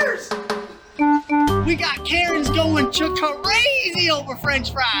trailers. We got Karens going crazy over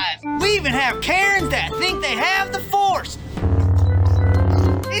French fries. We even have Karens that think they have the force.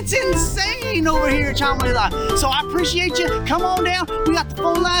 It's insane over here at Cha Money Live. So I appreciate you. Come on down. We got the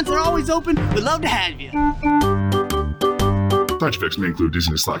phone lines. They're always open. We'd love to have you. Side effects may include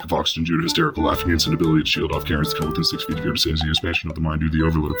dizziness, lack of oxygen due to hysterical laughing, and inability to shield off Karens to come within 6 feet of your vicinity, expansion of the mind due to the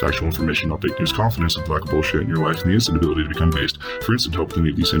overload of factual information, not fake news, confidence of lack of bullshit in your life, and the instant ability to become based. For instant help with any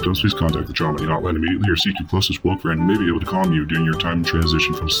of these symptoms, please contact the Cha Money hotline immediately or seek your closest woke friend who may be able to calm you during your time in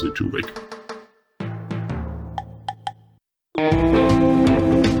transition from sleep to awake.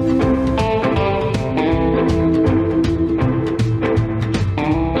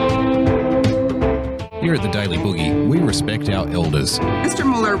 Here at the Daily Boogie, we respect our elders. Mr.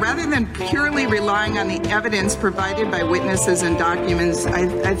 Mueller, rather than purely relying on the evidence provided by witnesses and documents,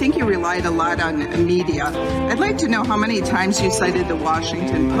 I think you relied a lot on media. I'd like to know how many times you cited the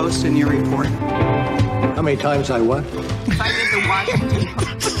Washington Post in your report. How many times I what? Cited the Washington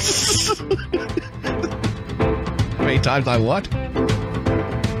Post. How many times I what?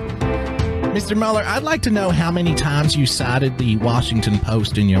 Mr. Mueller, I'd like to know how many times you cited the Washington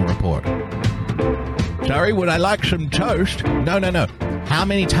Post in your report. Sorry, would I like some toast? No. How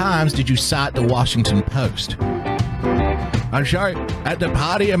many times did you cite the Washington Post? I'm sorry, at the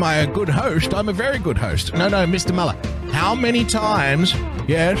party, am I a good host? I'm a very good host. No, Mr. Mueller. How many times,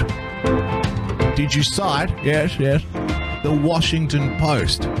 yes, did you cite, yes, the Washington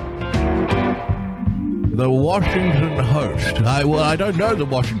Post? The Washington Post. I don't know the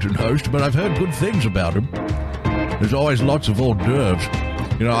Washington Post, but I've heard good things about him. There's always lots of hors d'oeuvres.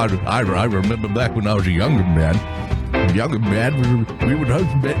 You know, I remember back when I was a younger man, we would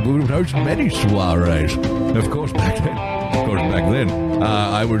host many soirees. Of course, back then,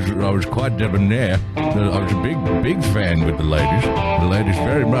 I was quite debonair. I was a big fan with the ladies. The ladies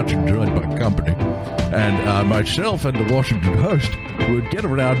very much enjoyed my company, and myself and the Washington Post would get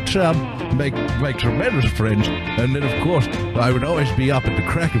around town, make tremendous friends, and then of course I would always be up at the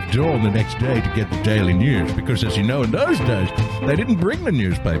crack of dawn the next day to get the daily news, because as you know, in those days they didn't bring the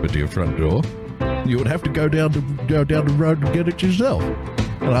newspaper to your front door. You would have to go down the road and get it yourself.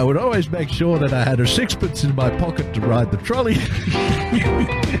 And I would always make sure that I had a sixpence in my pocket to ride the trolley.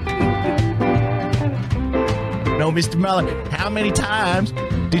 No, Mr. Mueller, how many times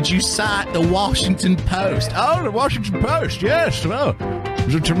did you cite the Washington Post? Oh, the Washington Post, yes. Well, it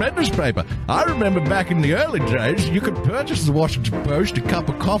was a tremendous paper. I remember back in the early days, you could purchase the Washington Post, a cup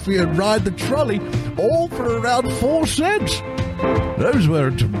of coffee, and ride the trolley, all for around 4 cents.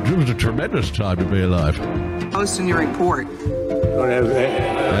 It was a tremendous time to be alive. Post in your report.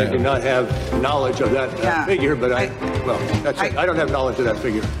 I do not have knowledge of that figure, but I don't have knowledge of that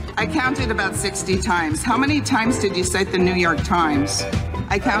figure. I counted about 60 times. How many times did you cite the New York Times?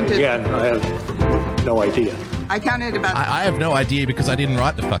 I counted... Again, I have no idea. I counted about... I have no idea because I didn't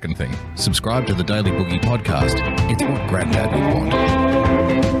write the fucking thing. Subscribe to the Daily Boogie podcast. It's what Granddad would want.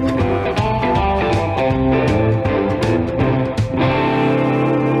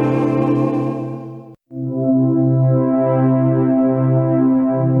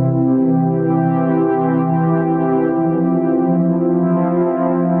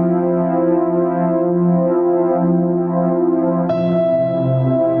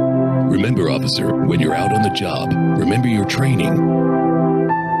 Officer, when you're out on the job, remember your training.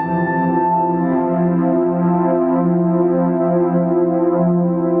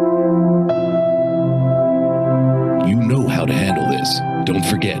 You know how to handle this. Don't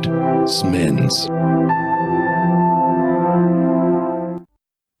forget, SMENS.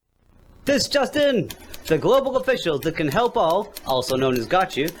 This just in! The global officials that can help all, also known as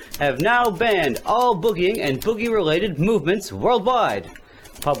Got You, have now banned all boogieing and boogie-related movements worldwide.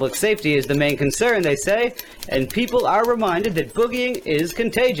 Public safety is the main concern, they say, and people are reminded that boogieing is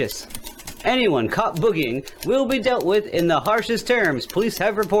contagious. Anyone caught boogieing will be dealt with in the harshest terms police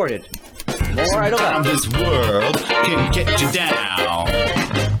have reported. More idle Sometimes this world can get you down.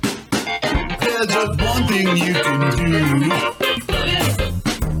 There's just one thing you can do.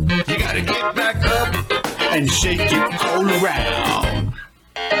 You gotta get back up and shake it all around.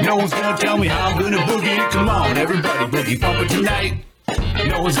 No one's gonna tell me how I'm gonna boogie. Come on, everybody, boogie bumper tonight.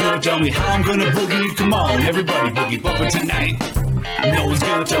 No one's gonna tell me how I'm gonna boogie. Come on, everybody, boogie bumper tonight. No one's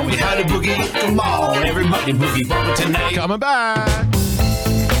gonna tell me how to boogie. Come on, everybody, boogie bumper tonight. Coming back.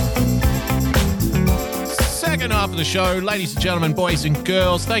 Second half of the show, ladies and gentlemen, boys and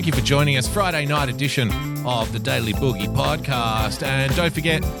girls, thank you for joining us. Friday night edition of the Daily Boogie podcast. And don't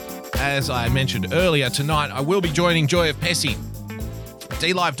forget, as I mentioned earlier, tonight I will be joining Joy of Pessy.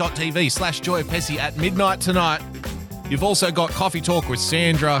 DLive.tv/Joy of Pessy at midnight tonight. You've also got Coffee Talk with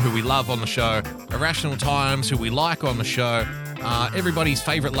Sandra, who we love on the show. Irrational Times, who we like on the show. Everybody's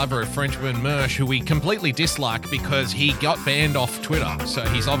favourite lover of Frenchman, Mersh, who we completely dislike because he got banned off Twitter. So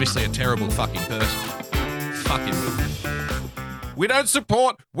he's obviously a terrible fucking person. Fuck him. We don't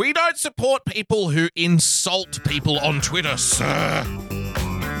support people who insult people on Twitter, sir.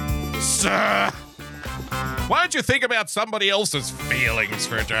 Sir. Why don't you think about somebody else's feelings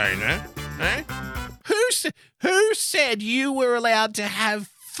for a day, eh? Who said you were allowed to have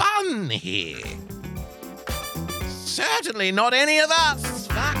fun here? Certainly not any of us.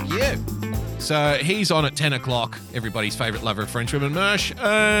 Fuck you. So he's on at 10 o'clock, everybody's favourite lover of French women, Mersh.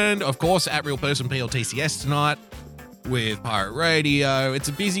 And, of course, at Real Person PLTCS tonight with Pirate Radio. It's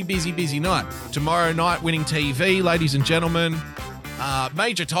a busy, busy, busy night. Tomorrow night, Winning TV, ladies and gentlemen.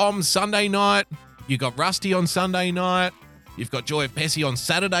 Major Tom's Sunday night. You got Rusty on Sunday night. You've got Joy of Pessy on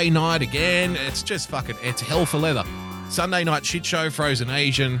Saturday night again. It's just fucking, it's hell for leather. Sunday night shit show, Frozen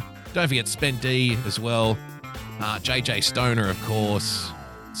Asian. Don't forget Spent D as well. JJ Stoner, of course.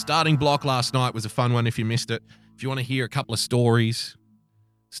 Starting Block last night was a fun one if you missed it. If you want to hear a couple of stories,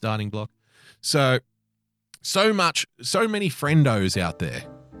 Starting Block. So many friendos out there.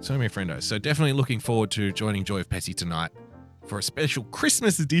 So many friendos. So definitely looking forward to joining Joy of Pessy tonight for a special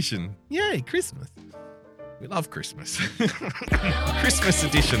Christmas edition. Yay, Christmas. We love Christmas. Christmas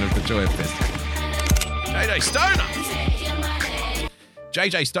edition of the Joy of Pessy. JJ Stoner.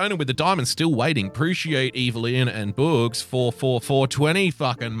 JJ Stoner with the diamond still waiting. Appreciate Evelyn and Boogs 44420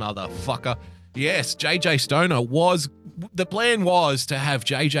 fucking motherfucker. Yes, JJ Stoner the plan was to have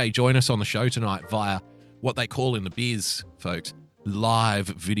JJ join us on the show tonight via what they call in the biz, folks, live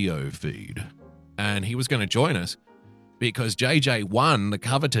video feed. And he was going to join us because JJ won the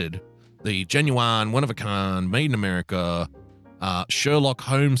coveted, the genuine, one-of-a-kind, made in America, Sherlock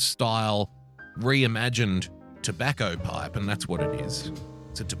Holmes style reimagined tobacco pipe, and that's what it is.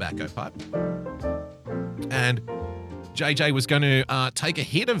 It's a tobacco pipe. And JJ was going to take a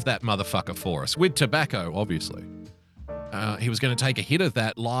hit of that motherfucker for us, with tobacco, obviously. He was going to take a hit of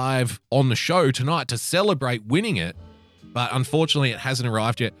that live on the show tonight to celebrate winning it, but unfortunately it hasn't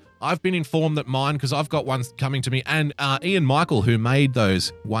arrived yet. I've been informed that mine, because I've got one coming to me, and Ian Michael, who made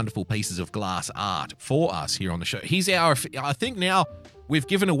those wonderful pieces of glass art for us here on the show. I think now we've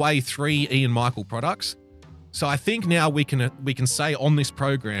given away 3 Ian Michael products. So I think now we can say on this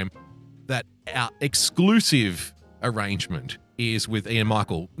program that our exclusive arrangement is with Ian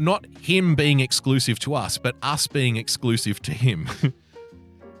Michael. Not him being exclusive to us, but us being exclusive to him.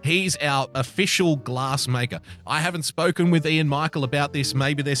 He's our official glass maker. I haven't spoken with Ian Michael about this.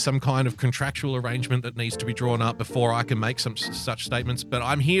 Maybe there's some kind of contractual arrangement that needs to be drawn up before I can make some such statements. But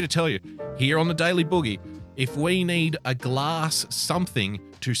I'm here to tell you, here on the Daily Boogie, if we need a glass something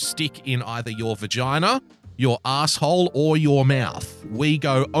to stick in either your vagina, your asshole, or your mouth, we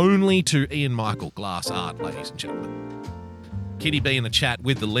go only to Ian Michael glass art, ladies and gentlemen. Kitty B in the chat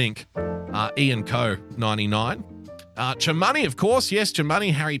with the link, Ian Co 99. Chamoney, of course. Yes,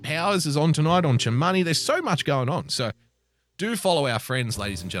 Chamoney. Harry Powers is on tonight on Chamoney. There's so much going on. So do follow our friends,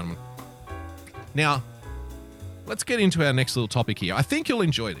 ladies and gentlemen. Now, let's get into our next little topic here. I think you'll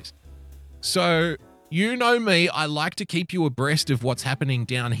enjoy this. So, you know me, I like to keep you abreast of what's happening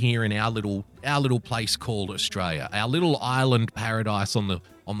down here in our little place called Australia, our little island paradise on the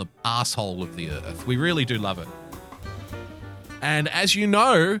arsehole of the earth. We really do love it. And as you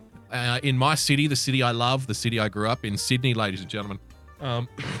know, in my city, the city I love, the city I grew up in, Sydney, ladies and gentlemen,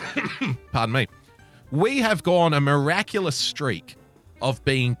 pardon me, we have gone a miraculous streak of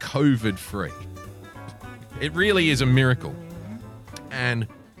being COVID-free. It really is a miracle. And,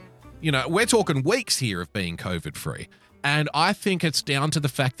 you know, we're talking weeks here of being COVID-free. And I think it's down to the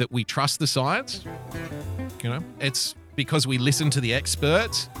fact that we trust the science. You know, it's because we listen to the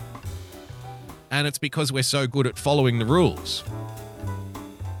experts. And it's because we're so good at following the rules.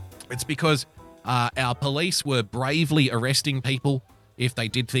 It's because our police were bravely arresting people if they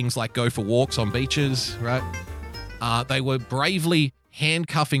did things like go for walks on beaches, right? They were bravely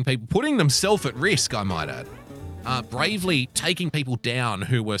handcuffing people, putting themselves at risk, I might add. Bravely taking people down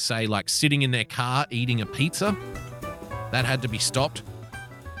who were, say, like sitting in their car eating a pizza. That had to be stopped.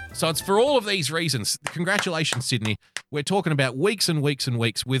 So it's for all of these reasons. Congratulations, Sydney. We're talking about weeks and weeks and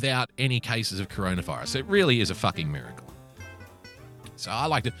weeks without any cases of coronavirus. It really is a fucking miracle. So I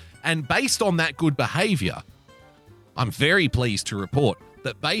liked it. And based on that good behavior, I'm very pleased to report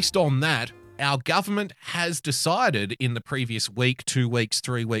that based on that, our government has decided in the previous week, 2 weeks,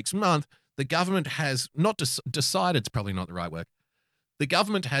 3 weeks, month, the government has not decided, it's probably not the right word. The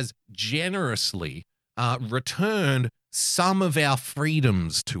government has generously returned some of our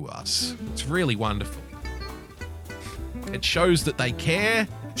freedoms to us. It's really wonderful. It shows that they care,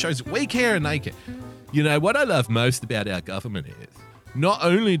 shows that we care and they care. You know, what I love most about our government is not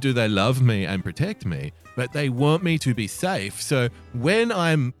only do they love me and protect me, but they want me to be safe. So when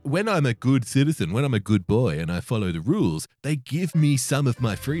I'm a good citizen, when I'm a good boy and I follow the rules, they give me some of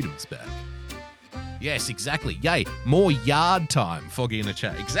my freedoms back. Yes, exactly. Yay, more yard time, Foggy in the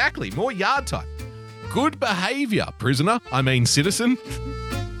chat. Exactly, more yard time. Good behavior, prisoner. I mean, citizen.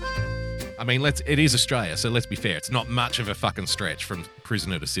 I mean, it is Australia, so let's be fair. It's not much of a fucking stretch from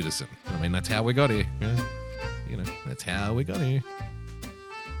prisoner to citizen. I mean, that's how we got here. You know, that's how we got here.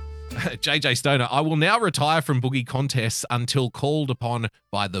 JJ Stoner, I will now retire from boogie contests until called upon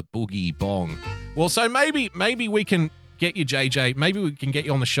by the boogie bong. Well, so maybe we can get you, JJ. Maybe we can get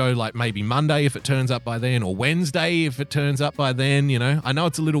you on the show like maybe Monday if it turns up by then, or Wednesday if it turns up by then, you know. I know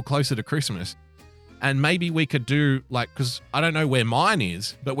it's a little closer to Christmas. And maybe we could do like, because I don't know where mine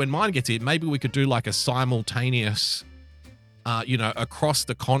is, but when mine gets here, maybe we could do like a simultaneous, across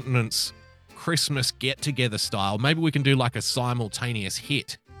the continents Christmas get-together style. Maybe we can do like a simultaneous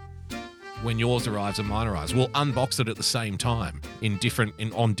hit when yours arrives and mine arrives. We'll unbox it at the same time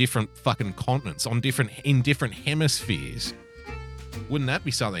on different fucking continents, in different hemispheres. Wouldn't that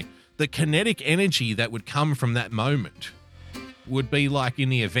be something? The kinetic energy that would come from that moment would be like in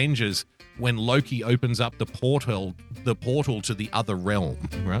the Avengers when Loki opens up the portal to the other realm,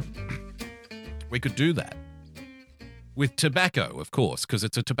 right? We could do that. With tobacco, of course, because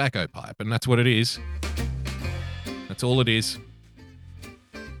it's a tobacco pipe, and that's what it is. That's all it is.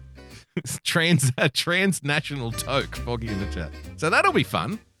 It's transnational toke, Foggy in the chat. So that'll be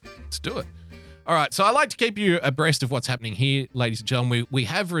fun. Let's do it. All right, so I like to keep you abreast of what's happening here, ladies and gentlemen. We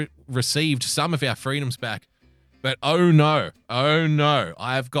have received some of our freedoms back. But oh no,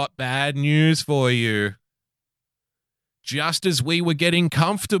 I've got bad news for you. Just as we were getting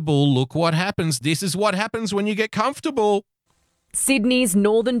comfortable, look what happens. This is what happens when you get comfortable. Sydney's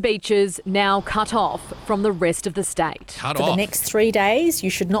northern beaches now cut off from the rest of the state. For the next 3 days,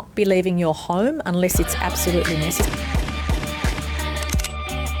 you should not be leaving your home unless it's absolutely necessary.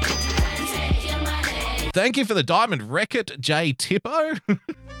 Thank you for the diamond, Wreck-It J. Tippo.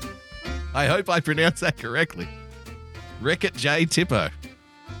 I hope I pronounced that correctly. Wreck-It J. Tippo.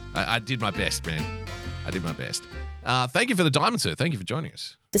 I did my best, man. I did my best. Thank you for the diamond, sir. Thank you for joining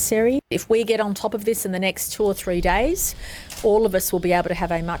us. If we get on top of this in the next 2 or 3 days, all of us will be able to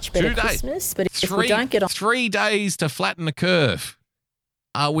have a much better Christmas. But if we don't get on... 3 days to flatten the curve.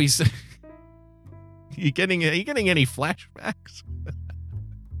 Are we... Are you getting any flashbacks?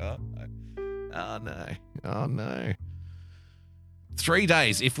 Oh, no. 3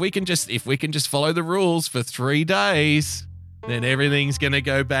 days. If we can just follow the rules for 3 days, then everything's going to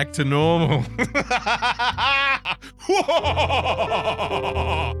go back to normal.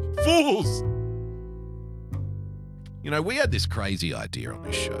 Fools! You know, we had this crazy idea on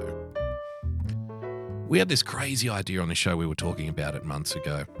this show. We were talking about it months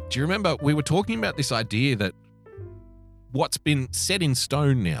ago. Do you remember we were talking about this idea that what's been set in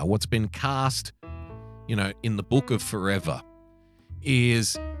stone now, what's been cast, in the book of forever,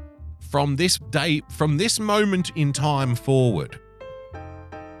 is from this moment in time forward,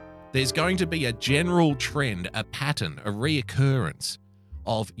 there's going to be a general trend, a pattern, a reoccurrence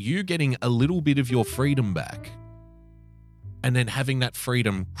of you getting a little bit of your freedom back and then having that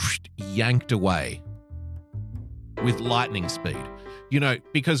freedom yanked away with lightning speed.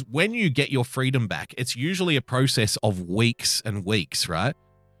 Because when you get your freedom back, it's usually a process of weeks and weeks, right?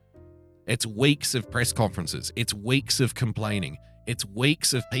 It's weeks of press conferences. It's weeks of complaining. It's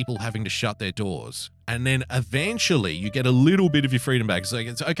weeks of people having to shut their doors. And then eventually you get a little bit of your freedom back. So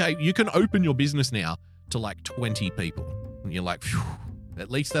it's okay, you can open your business now to like 20 people. And you're like, phew,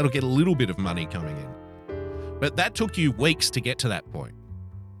 at least that'll get a little bit of money coming in. But that took you weeks to get to that point.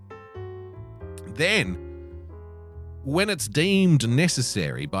 Then when it's deemed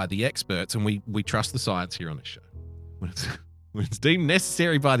necessary by the experts, and we trust the science here on this show, when it's deemed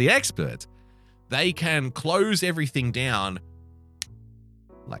necessary by the experts, they can close everything down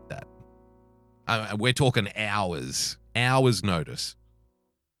like that. We're talking hours notice.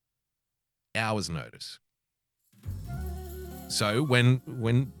 Hours notice. So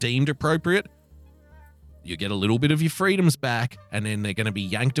when deemed appropriate, you get a little bit of your freedoms back, and then they're going to be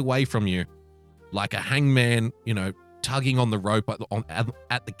yanked away from you like a hangman, tugging on the rope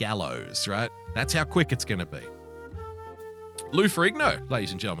at the gallows, right? That's how quick it's going to be. Lou Ferrigno,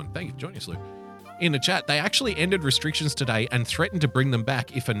 ladies and gentlemen, thank you for joining us, Lou. In the chat, they actually ended restrictions today and threatened to bring them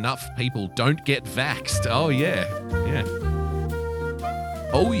back if enough people don't get vaxxed. Oh, yeah. Yeah.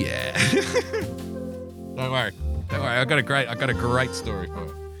 Oh, yeah. Don't worry. I got a great story for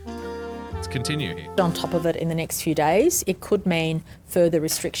you. Let's continue here. On top of it in the next few days, it could mean further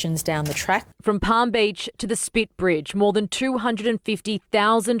restrictions down the track. From Palm Beach to the Spit Bridge, more than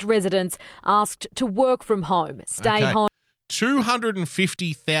 250,000 residents asked to work from home, stay home.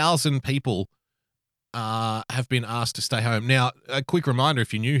 250,000 people have been asked to stay home. Now, a quick reminder,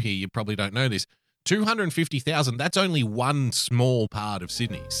 if you're new here, you probably don't know this. 250,000, that's only one small part of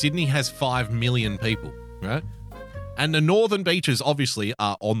Sydney. Sydney has 5 million people, right? And the northern beaches, obviously,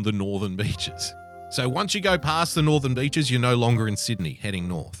 are on the northern beaches. So once you go past the northern beaches, you're no longer in Sydney, heading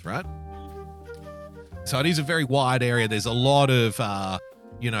north, right? So it is a very wide area. There's a lot of,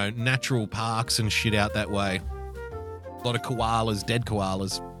 natural parks and shit out that way. A lot of koalas, dead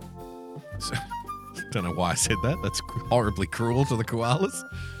koalas. So, don't know why I said that. That's horribly cruel to the koalas.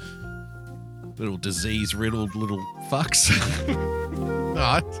 Little disease-riddled little fucks. No,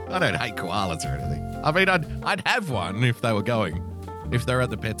 I don't hate koalas or anything. I mean, I'd have one if they were going. If they're at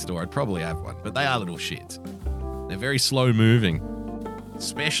the pet store, I'd probably have one. But they are little shits. They're very slow-moving,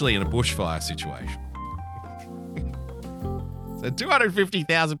 especially in a bushfire situation. So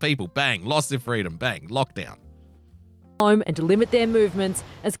 250,000 people, bang, lost their freedom, bang, lockdown. Home and to limit their movements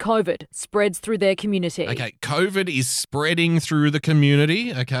as COVID spreads through their community. Okay, COVID is spreading through the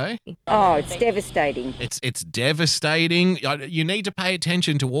community, okay? Oh, it's devastating. It's devastating. You need to pay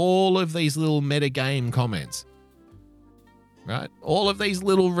attention to all of these little metagame comments, right? All of these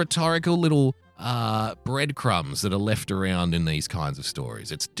little rhetorical little breadcrumbs that are left around in these kinds of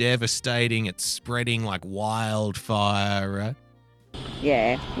stories. It's devastating. It's spreading like wildfire, right?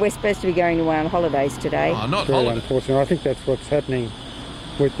 Yeah, we're supposed to be going away on holidays today. Oh, not very holidays. Unfortunate. I think that's what's happening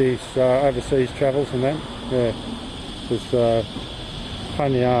with these overseas travels and that. Yeah, it's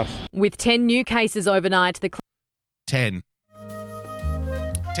pain in the arse. With 10 new cases overnight, the 10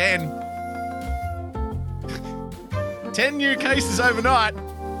 new cases overnight.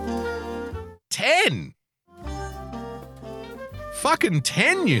 10. Fucking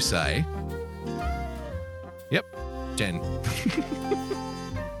 10, you say? Yep, 10.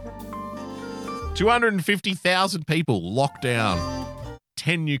 250,000 people locked down.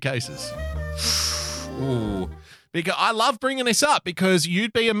 10 new cases. Ooh. Because I love bringing this up because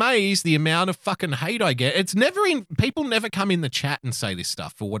you'd be amazed the amount of fucking hate I get. It's never in, people never come in the chat and say this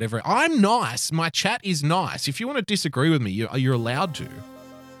stuff or whatever. I'm nice. My chat is nice. If you want to disagree with me, you're allowed to.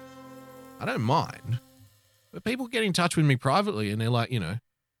 I don't mind. But people get in touch with me privately and they're like,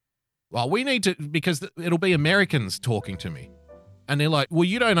 well, we need to, because it'll be Americans talking to me. And they're like, well,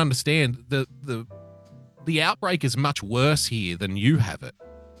 you don't understand. The outbreak is much worse here than you have it.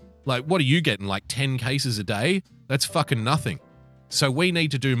 Like, what are you getting? Like 10 cases a day? That's fucking nothing. So we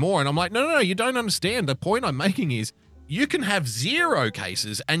need to do more. And I'm like, no, you don't understand. The point I'm making is you can have 0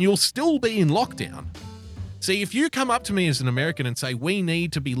 cases and you'll still be in lockdown. See, if you come up to me as an American and say, we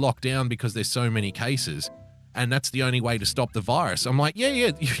need to be locked down because there's so many cases, and that's the only way to stop the virus. I'm like,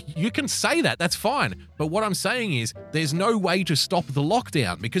 yeah, you can say that. That's fine. But what I'm saying is there's no way to stop the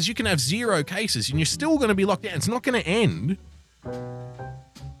lockdown because you can have 0 cases and you're still going to be locked down. It's not going to end.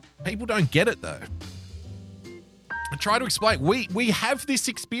 People don't get it, though. I try to explain. We have this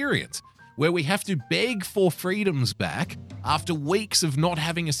experience where we have to beg for freedoms back after weeks of not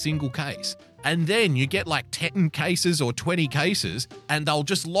having a single case. And then you get like 10 cases or 20 cases and they'll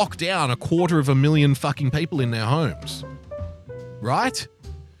just lock down 250,000 fucking people in their homes. Right?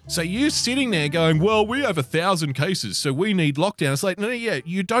 So you sitting there going, well, we have 1,000 cases, so we need lockdown. It's like, no,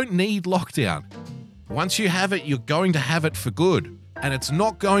 you don't need lockdown. Once you have it, you're going to have it for good. And it's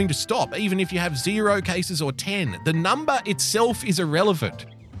not going to stop, even if you have 0 cases or 10. The number itself is irrelevant.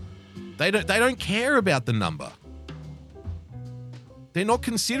 They don't care about the number. They're not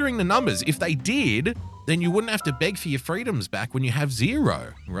considering the numbers. If they did, then you wouldn't have to beg for your freedoms back when you have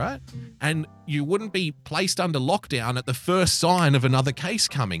zero, right? And you wouldn't be placed under lockdown at the first sign of another case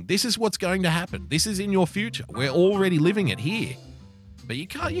coming. This is what's going to happen. This is in your future. We're already living it here. But you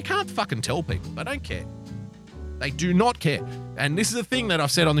can't fucking tell people. They don't care. They do not care. And this is a thing that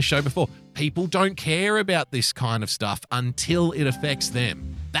I've said on the show before. People don't care about this kind of stuff until it affects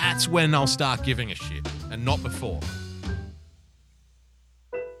them. That's when they'll start giving a shit, and not before.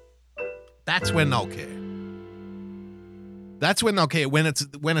 That's when they'll care. That's when they'll care, when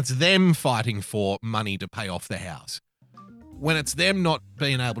it's them fighting for money to pay off the house. When it's them not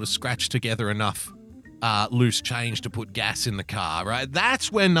being able to scratch together enough loose change to put gas in the car, right?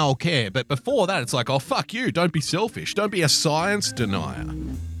 That's when they'll care. But before that, it's like, oh, fuck you. Don't be selfish. Don't be a science denier.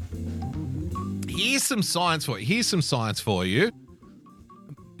 Here's some science for you.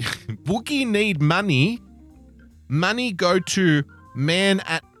 Boogie need money. Money go to man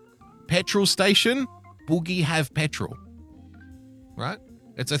at petrol station. Boogie have petrol. Right?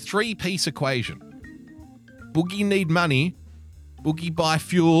 It's a 3-piece equation. Boogie need money. Boogie buy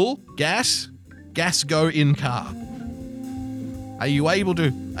fuel, gas go in car. Are you able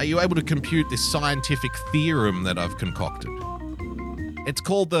to compute this scientific theorem that I've concocted? It's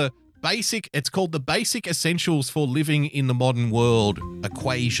called the basic essentials for living in the modern world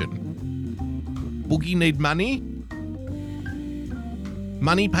equation. Boogie need money.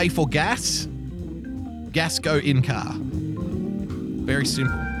 Money pay for gas. Gas go in car. Very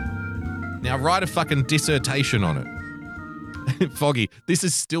simple. Now write a fucking dissertation on it. Foggy, this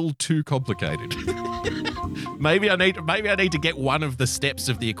is still too complicated. Maybe I need to get one of the steps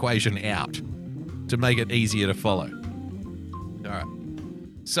of the equation out to make it easier to follow. All right.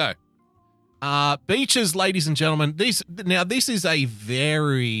 So, beaches, ladies and gentlemen. This is a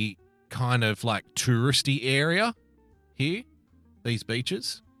very kind of like touristy area here. These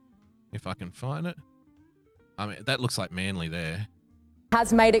beaches, if I can find it. I mean, that looks like Manly there.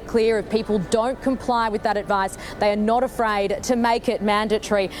 Has made it clear if people don't comply with that advice, they are not afraid to make it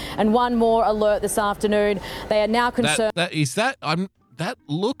mandatory. And one more alert this afternoon. They are now concerned. That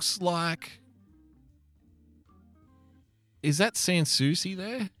looks like. Is that Sans Souci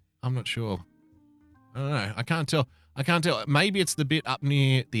there? I'm not sure. I don't know. I can't tell. Maybe it's the bit up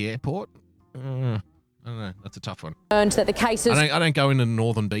near the airport. I don't know. That's a tough one. That the cases. I don't go into the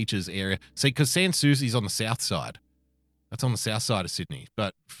Northern Beaches area. See, because Sans Souci's on the south side. That's on the south side of Sydney.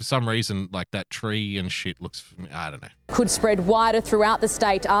 But for some reason, like that tree and shit looks, I don't know. Could spread wider throughout the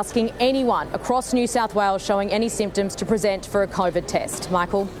state, asking anyone across New South Wales showing any symptoms to present for a COVID test.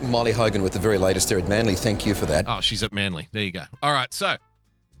 Michael? Molly Hogan with the very latest there at Manly. Thank you for that. Oh, she's at Manly. There you go. All right, so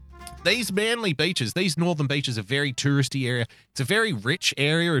these Manly beaches, these northern beaches, are a very touristy area. It's a very rich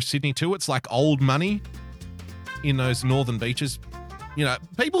area of Sydney too. It's like old money in those northern beaches. You know,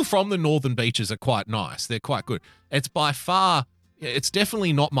 people from the northern beaches are quite nice. They're quite good. It's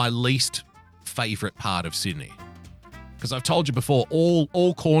definitely not my least favourite part of Sydney. Because I've told you before,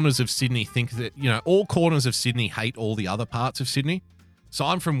 all corners of Sydney all corners of Sydney hate all the other parts of Sydney. So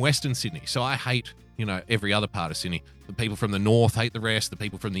I'm from Western Sydney, so I hate, every other part of Sydney. The people from the north hate the rest. The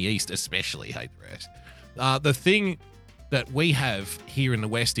people from the east especially hate the rest. The thing that we have here in the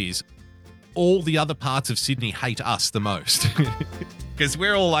west is all the other parts of Sydney hate us the most. Because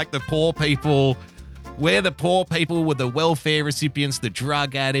we're all like the poor people. We're the poor people with the welfare recipients, the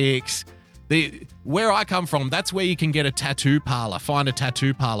drug addicts. Where I come from, that's where you can get a tattoo parlor. Find a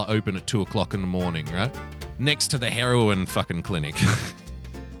tattoo parlor open at 2 o'clock in the morning, right? Next to the heroin fucking clinic.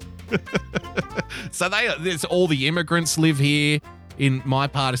 So there's all the immigrants live here in my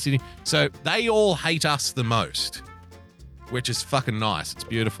part of Sydney. So they all hate us the most, which is fucking nice. It's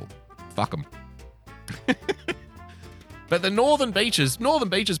beautiful. Fuck them. But the northern beaches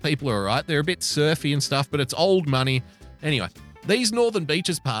people are all right. They're a bit surfy and stuff, but it's old money. Anyway, these northern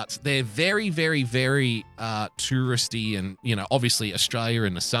beaches parts, they're very, very, very touristy and, obviously Australia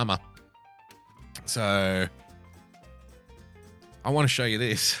in the summer. So I want to show you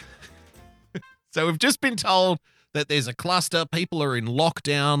this. So we've just been told that there's a cluster. People are in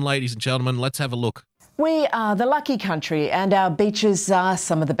lockdown, ladies and gentlemen. Let's have a look. We are the lucky country and our beaches are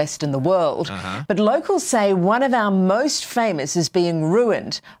some of the best in the world. Uh-huh. But locals say one of our most famous is being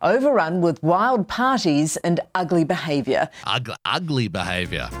ruined, overrun with wild parties and ugly behaviour. Ugly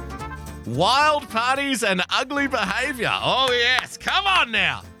behaviour. Wild parties and ugly behaviour. Oh, yes. Come on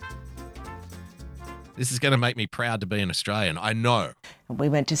now. This is going to make me proud to be an Australian. I know. And we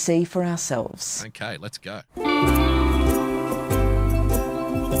went to see for ourselves. Okay, let's go.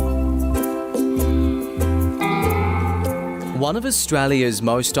 One of Australia's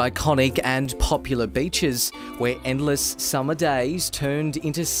most iconic and popular beaches, where endless summer days turned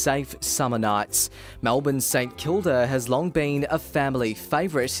into safe summer nights. Melbourne's St Kilda has long been a family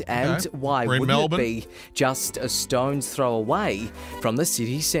favourite, and why wouldn't it be? Just a stone's throw away from the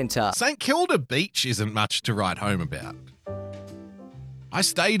city centre. St Kilda Beach isn't much to write home about. I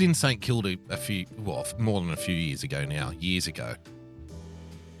stayed in St Kilda more than a few years ago now, years ago.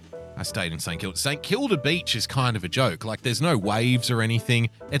 I stayed in St Kilda. St Kilda Beach is kind of a joke. Like, there's no waves or anything.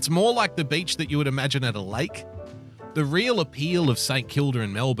 It's more like the beach that you would imagine at a lake. The real appeal of St Kilda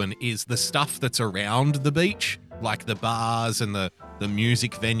in Melbourne is the stuff that's around the beach, like the bars and the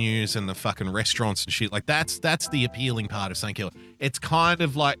music venues and the fucking restaurants and shit. Like, that's the appealing part of St Kilda. It's kind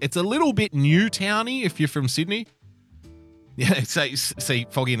of like, it's a little bit Newtowny if you're from Sydney. Yeah, see,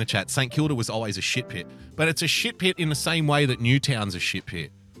 Foggy in the chat, St Kilda was always a shit pit. But it's a shit pit in the same way that Newtown's a shit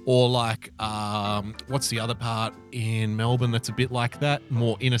pit. Or like, what's the other part in Melbourne that's a bit like that?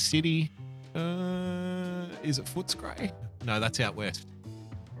 More inner city? Is it Footscray? No, that's out west.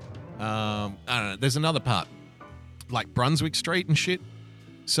 I don't know. There's another part, like Brunswick Street and shit.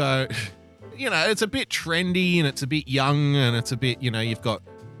 So, you know, it's a bit trendy and it's a bit young and it's a bit, you know, you've got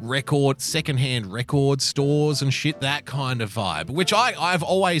secondhand record stores and shit, that kind of vibe, which I've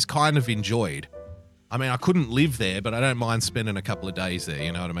always kind of enjoyed. I mean, I couldn't live there, but I don't mind spending a couple of days there,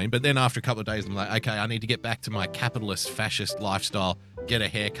 you know what I mean? But then after a couple of days, I'm like, okay, I need to get back to my capitalist, fascist lifestyle, get a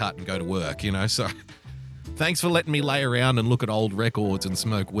haircut and go to work, you know? So thanks for letting me lay around and look at old records and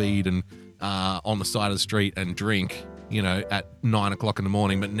smoke weed and on the side of the street and drink, you know, at 9 o'clock in the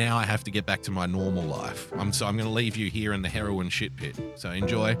morning. But now I have to get back to my normal life. I'm going to leave you here in the heroin shit pit. So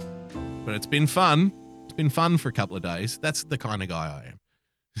enjoy. But it's been fun. It's been fun for a couple of days. That's the kind of guy I am.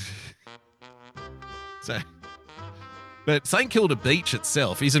 But St Kilda Beach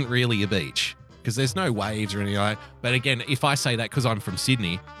itself isn't really a beach because there's no waves or anything like that. But again, if I say that because I'm from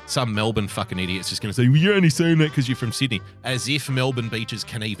Sydney, some Melbourne fucking idiot's just going to say, well, you're only saying that because you're from Sydney, as if Melbourne beaches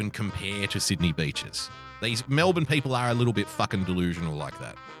can even compare to Sydney beaches. These Melbourne people are a little bit fucking delusional like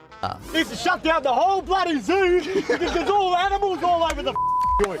that. Needs to shut down the whole bloody zoo because there's all animals all over the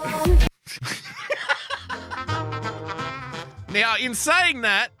joint. Now, in saying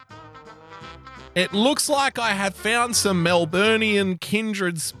that, it looks like I have found some Melburnian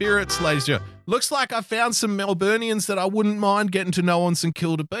kindred spirits, ladies and gentlemen. Looks like I found some Melburnians that I wouldn't mind getting to know on St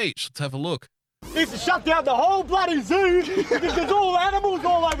Kilda Beach. Let's have a look. Needs to shut down the whole bloody zoo because there's all animals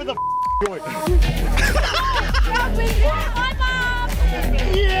all over the joint.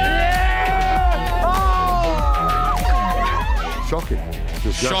 Yeah! Oh! Shocking.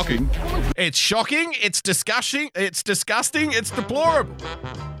 Shocking. It's shocking. It's disgusting. It's disgusting. It's deplorable.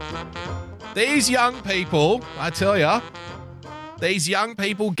 These young people, I tell ya, these young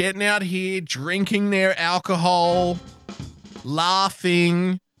people getting out here, drinking their alcohol,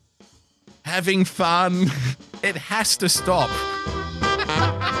 laughing, having fun. It has to stop.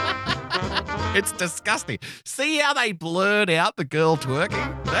 It's disgusting. See how they blurred out the girl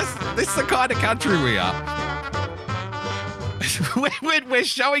twerking? This is the kind of country we are. We're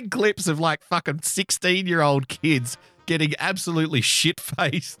showing clips of like fucking 16-year-old kids getting absolutely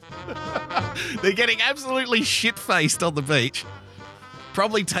shit-faced. They're getting absolutely shit-faced on the beach,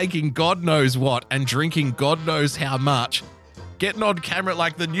 probably taking God knows what and drinking God knows how much, getting on camera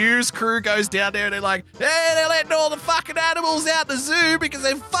like the news crew goes down there and they're like, hey, they're letting all the fucking animals out the zoo because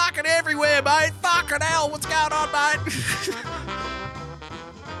they're fucking everywhere, mate. Fucking hell, what's going on, mate?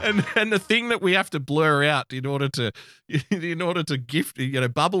 And the thing that we have to blur out in order to gift, you know,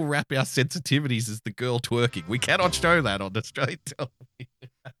 bubble wrap our sensitivities is the girl twerking. We cannot show that on Australian television.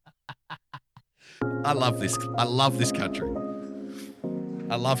 I love this. I love this country.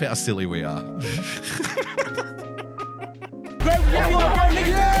 I love how silly we are.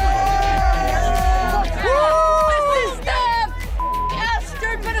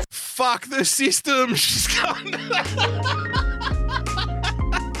 Fuck the system. She's gone.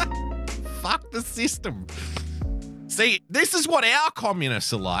 Fuck the system. See, this is what our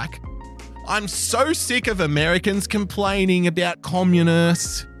communists are like. I'm so sick of Americans complaining about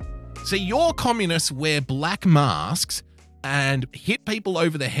communists. See, your communists wear black masks and hit people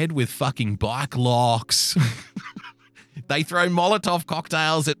over the head with fucking bike locks. They throw Molotov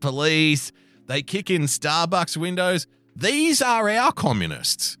cocktails at police. They kick in Starbucks windows. These are our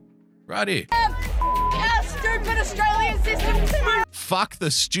communists. Right here. Our stupid Australian system. Fuck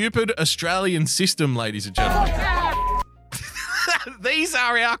the stupid Australian system, ladies and gentlemen. These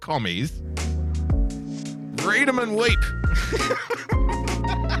are our commies. Read them and weep.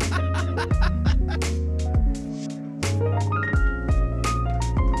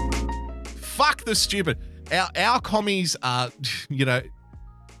 Fuck the stupid. Our commies are,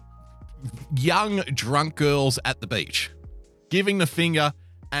 young drunk girls at the beach, giving the finger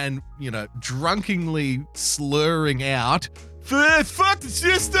and, drunkenly slurring out, fuck the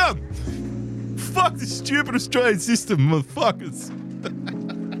system! Fuck the stupid Australian system, motherfuckers!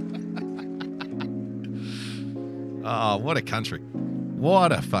 Oh, what a country.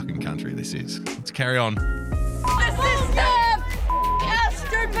 What a fucking country this is. Let's carry on. The system! Our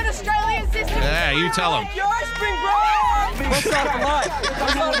stupid Australian system! Yeah, you tell them. Your spring break! What's up,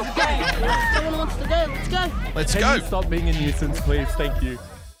 Someone wants to go. Let's go. Let's Can go. you stop being a nuisance, please? Thank you.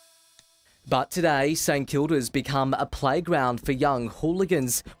 But today, St Kilda's become a playground for young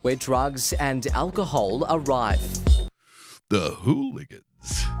hooligans where drugs and alcohol are rife. The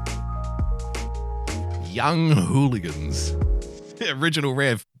hooligans. Young hooligans. Original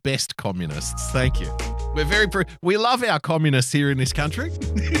Rev, best communists. Thank you. We're very we love our communists here in this country.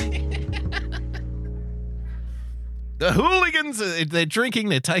 The hooligans, they're drinking,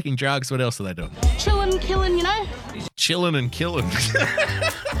 they're taking drugs. What else are they doing? Chilling, killing, Chilling and killing.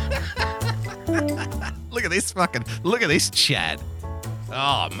 Look at this Chad.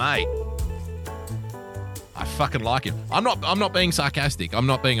 Oh, mate. I fucking like him. I'm not being sarcastic. I'm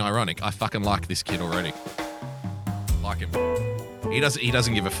not being ironic. I fucking like this kid already. Like him. He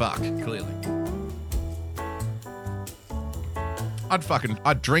doesn't give a fuck, clearly.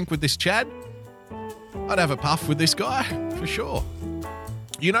 I'd drink with this Chad. I'd have a puff with this guy, for sure.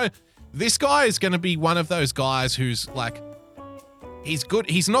 This guy is going to be one of those guys who's like, he's good.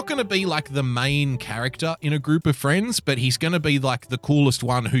 He's not going to be like the main character in a group of friends, but he's going to be like the coolest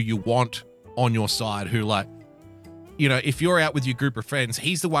one who you want on your side, who like, if you're out with your group of friends,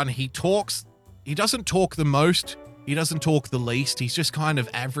 he's the one, he doesn't talk the most, he doesn't talk the least, he's just kind of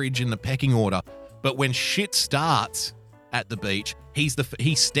average in the pecking order. But when shit starts at the beach, he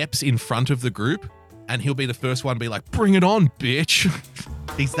steps in front of the group and he'll be the first one to be like, bring it on, bitch.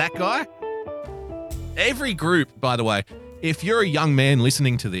 He's that guy. Every group, by the way, if you're a young man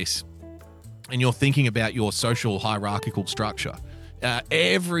listening to this and you're thinking about your social hierarchical structure,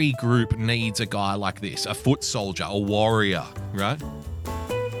 every group needs a guy like this, a foot soldier, a warrior, right?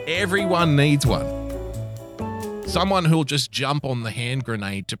 Everyone needs one. Someone who'll just jump on the hand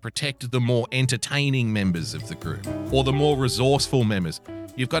grenade to protect the more entertaining members of the group or the more resourceful members.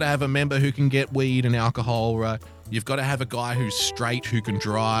 You've got to have a member who can get weed and alcohol, right? You've got to have a guy who's straight, who can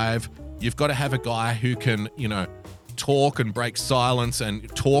drive. You've got to have a guy who can, talk and break silence and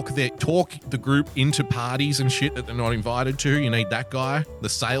talk the group into parties and shit that they're not invited to. You need that guy, the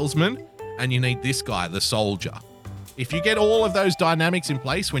salesman, and you need this guy, the soldier. If you get all of those dynamics in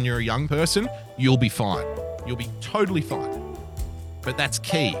place when you're a young person, you'll be fine. You'll be totally fine. But that's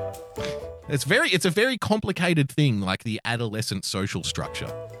key. It's a very complicated thing, like the adolescent social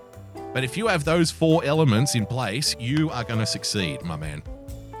structure. But if you have those 4 elements in place, you are going to succeed, my man.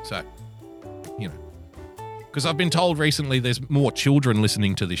 So, because I've been told recently there's more children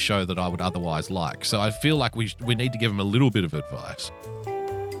listening to this show that I would otherwise like. So I feel like we need to give them a little bit of advice.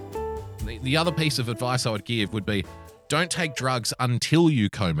 The other piece of advice I would give would be, don't take drugs until you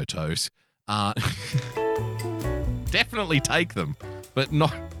comatose. Definitely take them, but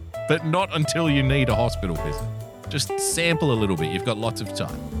not until you need a hospital visit. Just sample a little bit. You've got lots of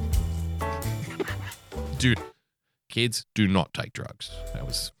time. Dude, kids, do not take drugs. That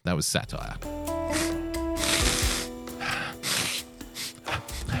was satire.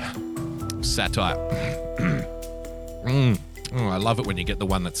 Satire. Oh, I love it when you get the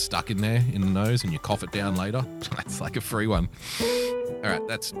one that's stuck in there in the nose and you cough it down later. That's like a free one. All right,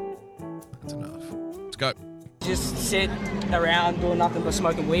 that's enough. Let's go. Just sit around doing nothing but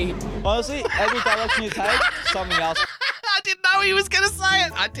smoking weed. Honestly, every direction you take, something else. I didn't know he was going to say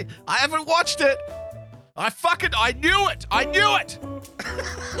it. I haven't watched it. I knew it. I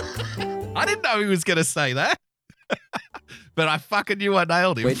didn't know he was going to say that. But I fucking knew I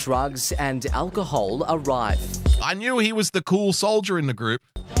nailed him. Where drugs and alcohol are rife. I knew he was the cool soldier in the group.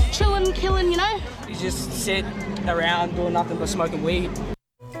 Chilling, killing, You just sit around doing nothing but smoking weed.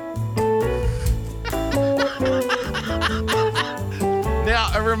 Now,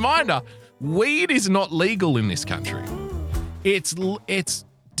 a reminder, weed is not legal in this country. It's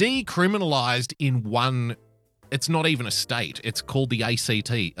decriminalised in one... It's not even a state. It's called the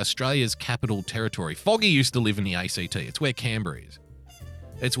ACT, Australia's Capital Territory. Foggy used to live in the ACT. It's where Canberra is.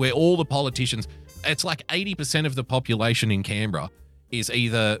 It's where all the politicians... It's like 80% of the population in Canberra is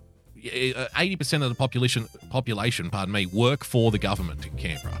either... 80% of the population, work for the government in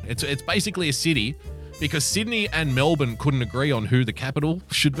Canberra. It's basically a city because Sydney and Melbourne couldn't agree on who the capital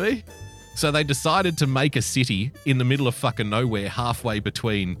should be. So they decided to make a city in the middle of fucking nowhere halfway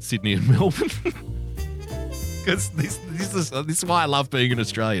between Sydney and Melbourne. Because this is why I love being an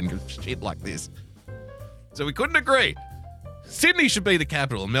Australian, because shit like this. So we couldn't agree. Sydney should be the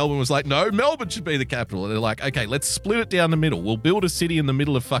capital. And Melbourne was like, no, Melbourne should be the capital. And they're like, okay, let's split it down the middle. We'll build a city in the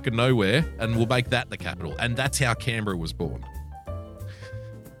middle of fucking nowhere and we'll make that the capital. And that's how Canberra was born.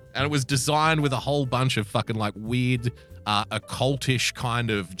 And it was designed with a whole bunch of fucking like weird, occultish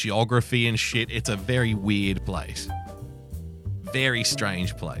kind of geography and shit. It's a very weird place. Very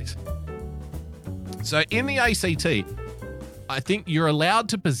strange place. So in the ACT, I think you're allowed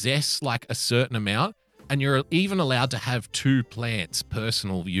to possess like a certain amount, and you're even allowed to have 2 plants,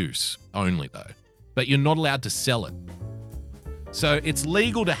 personal use only though. But you're not allowed to sell it. So it's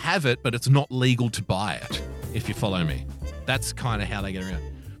legal to have it, but it's not legal to buy it, if you follow me. That's kind of how they get around.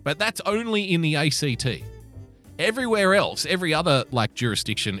 But that's only in the ACT. Everywhere else, every other like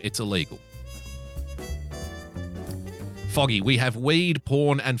jurisdiction, it's illegal. Foggy, we have weed,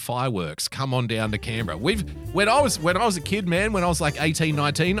 porn, and fireworks. Come on down to Canberra. When I was a kid, man, when I was like 18,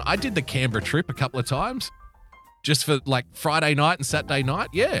 19, I did the Canberra trip a couple of times. Just for like Friday night and Saturday night.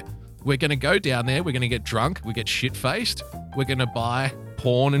 Yeah. We're going to go down there. We're going to get drunk. We get shit-faced. We're going to buy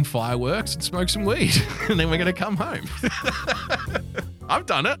porn and fireworks and smoke some weed. And then we're going to come home. I've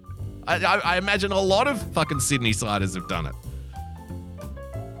done it. I imagine a lot of fucking Sydney-siders have done it.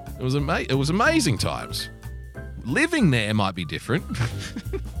 It was amazing times. Living there might be different.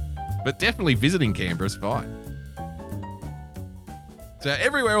 But definitely visiting Canberra is fine. So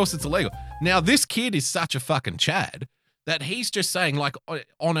everywhere else it's illegal. Now, this kid is such a fucking Chad that he's just saying, like,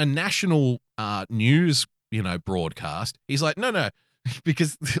 on a national news, broadcast, he's like, no,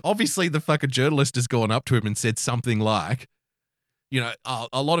 because obviously the fucking journalist has gone up to him and said something like,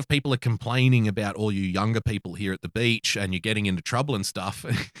 a lot of people are complaining about all you younger people here at the beach and you're getting into trouble and stuff.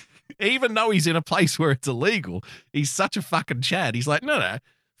 Even though he's in a place where it's illegal, he's such a fucking Chad. He's like, no,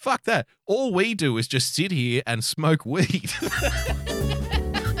 fuck that. All we do is just sit here and smoke weed.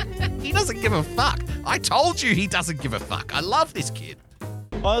 He doesn't give a fuck. I told you he doesn't give a fuck. I love this kid.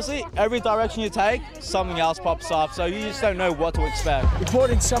 Honestly, every direction you take, something else pops up, so you just don't know what to expect.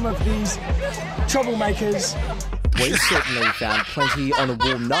 Reported some of these troublemakers. We certainly found plenty on a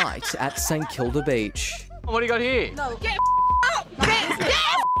warm night at St Kilda Beach. What do you got here? No, get up! Get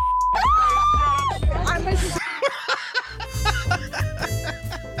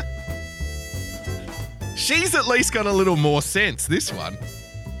She's at least got a little more sense, this one.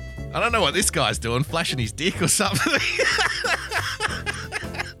 I don't know what this guy's doing, flashing his dick or something.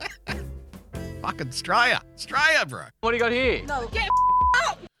 Fucking Straya, bro. What do you got here? No, get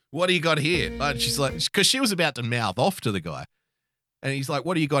up! What do you got here? And she's like, because she was about to mouth off to the guy. And he's like,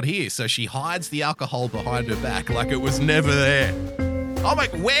 what do you got here? So she hides the alcohol behind her back like it was never there. I'm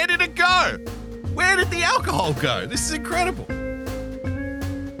like, where did it go? Where did the alcohol go? This is incredible.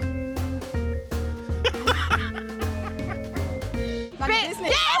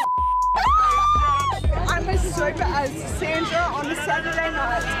 I'm as sober as Sandra on a Saturday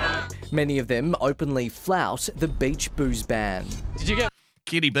night. Many of them openly flout the beach booze ban. Did you get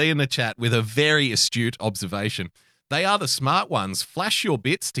Kitty B in the chat with a very astute observation? They are the smart ones. Flash your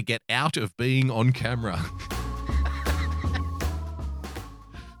bits to get out of being on camera.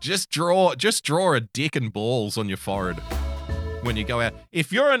 Just draw a dick and balls on your forehead when you go out.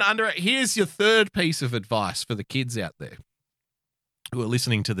 If you're here's your third piece of advice for the kids out there who are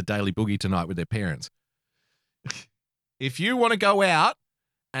listening to the Daily Boogie tonight with their parents. If you want to go out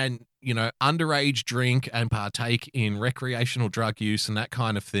and, underage drink and partake in recreational drug use and that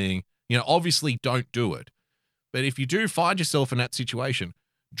kind of thing, obviously don't do it. But if you do find yourself in that situation,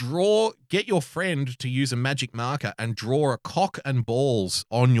 get your friend to use a magic marker and draw a cock and balls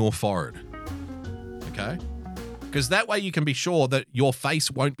on your forehead. Okay? Because that way you can be sure that your face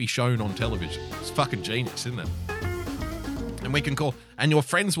won't be shown on television. It's fucking genius, isn't it? And your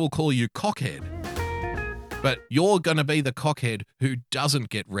friends will call you cockhead. But you're going to be the cockhead who doesn't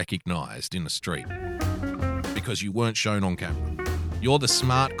get recognized in the street because you weren't shown on camera. You're the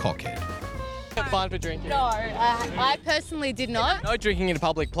smart cockhead. fine for drinking? No, I personally did not. No drinking in a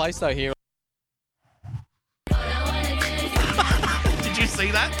public place though here. Did you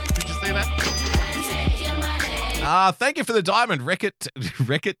see that? Thank you for the diamond,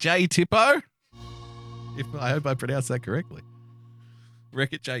 Wreck-It J Tippo. I hope I pronounced that correctly.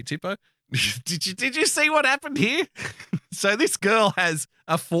 Wreck-It J Tippo. Did you see what happened here? So this girl has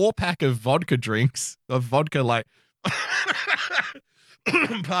a 4-pack of vodka drinks, pardon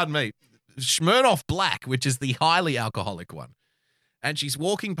me, Smirnoff Black, which is the highly alcoholic one. And she's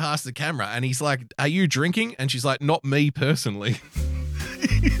walking past the camera and he's like, "Are you drinking?" And she's like, "Not me personally."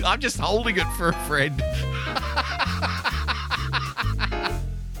 I'm just holding it for a friend.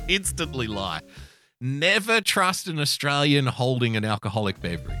 Instantly lie. Never trust an Australian holding an alcoholic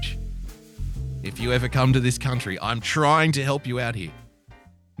beverage. If you ever come to this country, I'm trying to help you out here.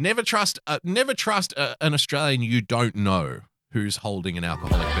 Never trust an Australian you don't know who's holding an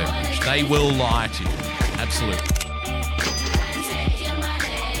alcoholic beverage. They will lie to you. Absolutely.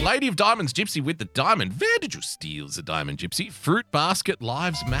 Lady of Diamonds, Gypsy with the diamond. Where did you steal the diamond, Gypsy? Fruit basket,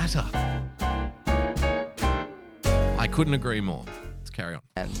 lives matter. I couldn't agree more. Let's carry on.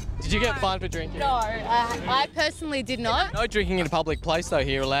 Did you get fined for drinking? No, I personally did not. No drinking in a public place, though,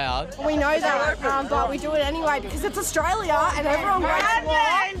 here allowed. We know that, but we do it anyway because it's Australia and everyone breaks the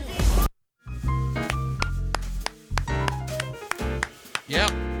law.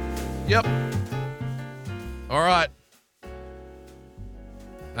 Yep. All right.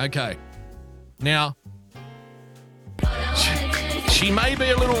 Okay. Now, she may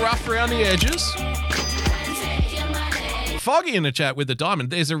be a little rough around the edges. Foggy in the chat with the diamond.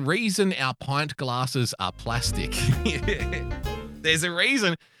 There's a reason our pint glasses are plastic. There's a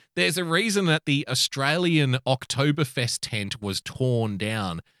reason that the Australian Oktoberfest tent was torn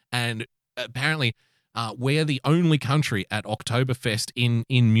down, and apparently we're the only country at Oktoberfest in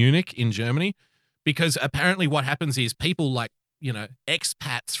Munich, in Germany, because apparently what happens is people like, you know,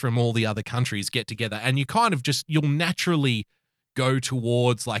 expats from all the other countries get together, and you kind of you'll naturally go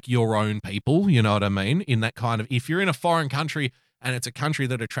towards like your own people, you know what I mean? In that kind of, if you're in a foreign country and it's a country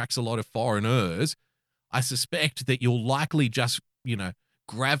that attracts a lot of foreigners, I suspect that you'll likely just, you know,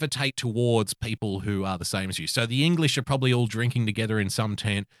 gravitate towards people who are the same as you. So the English are probably all drinking together in some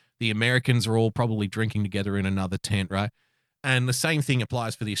tent. The Americans are all probably drinking together in another tent, right? And the same thing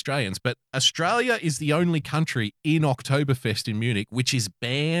applies for the Australians. But Australia is the only country in Oktoberfest in Munich which is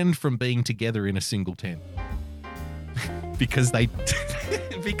banned from being together in a single tent. because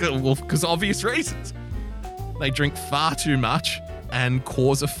obvious reasons. They drink far too much and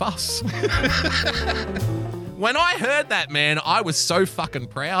cause a fuss. When I heard that, man, I was so fucking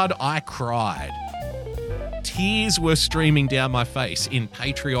proud, I cried. Tears were streaming down my face in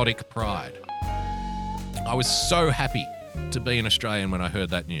patriotic pride. I was so happy to be an Australian when I heard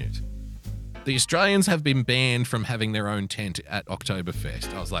that news. The Australians have been banned from having their own tent at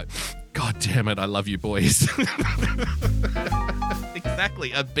Oktoberfest. I was like, God damn it, I love you boys.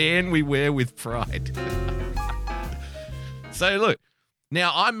 Exactly, a ban we wear with pride. So look,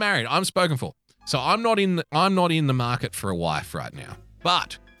 now I'm married, I'm spoken for. So I'm not in the market for a wife right now.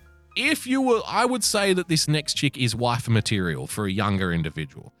 But if you were, I would say that this next chick is wife material for a younger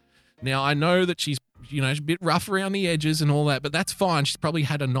individual. Now I know that she's, you know, a bit rough around the edges and all that, but that's fine. She's probably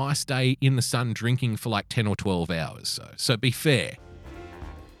had a nice day in the sun drinking for like 10 or 12 hours. So be fair.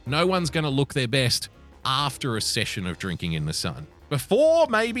 No one's going to look their best after a session of drinking in the sun. Before,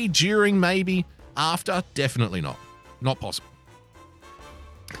 maybe, during, maybe, after, definitely not. Not possible.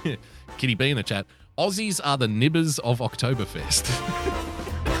 Kitty B in the chat. Aussies are the nibbers of Oktoberfest.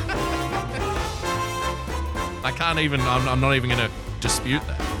 I'm not even going to dispute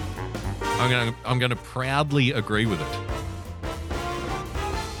that. I'm going to proudly agree with it.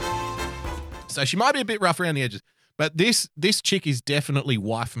 So she might be a bit rough around the edges, but this chick is definitely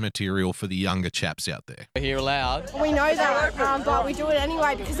wife material for the younger chaps out there. Here allowed. We know that, but we do it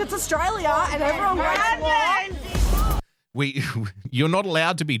anyway because it's Australia and everyone breaks the law. You're not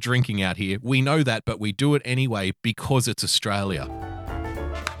allowed to be drinking out here. We know that, but we do it anyway because it's Australia.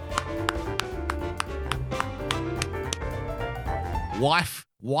 Wife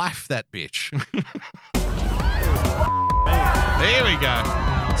that bitch. There we go.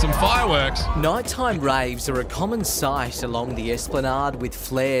 Some fireworks. Nighttime raves are a common sight along the Esplanade, with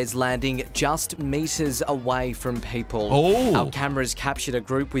flares landing just metres away from people. Oh. Our cameras captured a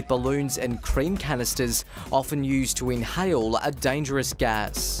group with balloons and cream canisters, often used to inhale a dangerous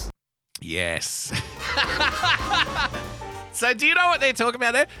gas. Yes. So do you know what they're talking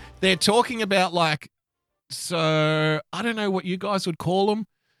about there? They're talking about so I don't know what you guys would call them.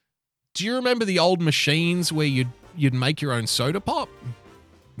 Do you remember the old machines where you'd make your own soda pop?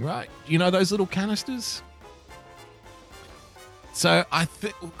 Right? You know those little canisters? So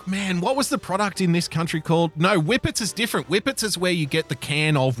man, what was the product in this country called? No, Whippets is different. Whippets is where you get the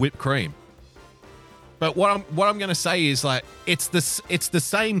can of whipped cream. But what I'm going to say is it's the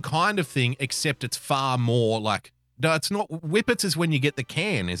same kind of thing, except it's far more like, no, it's not. Whippets is when you get the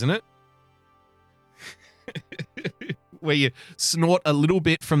can, isn't it? Where you snort a little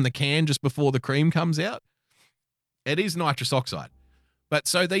bit from the can just before the cream comes out. It is nitrous oxide. But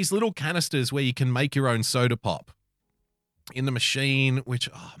so these little canisters where you can make your own soda pop in the machine, which,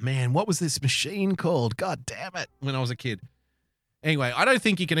 oh man, what was this machine called? God damn it, when I was a kid. Anyway, I don't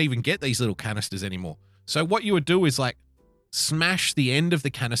think you can even get these little canisters anymore. So what you would do is smash the end of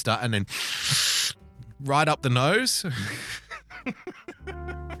the canister and then right up the nose.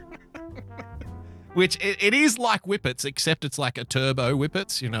 Which it is like Whippets, except it's like a turbo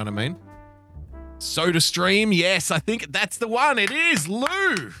Whippets, you know what I mean? SodaStream, yes, I think that's the one. It is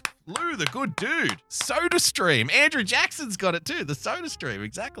Lou. Lou, the good dude. SodaStream. Andrew Jackson's got it too, the SodaStream,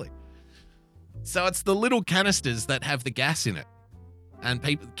 exactly. So it's the little canisters that have the gas in it. And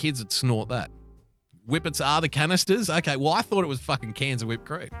kids would snort that. Whippets are the canisters? Okay, well, I thought it was fucking cans of whipped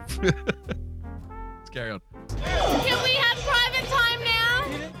cream. Let's carry on. Can we have private time now?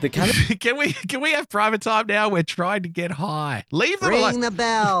 Can we have private time now? We're trying to get high. Leave them alone. Ring the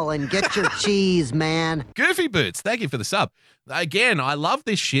bell and get your cheese, man. Goofy Boots, thank you for the sub. Again, I love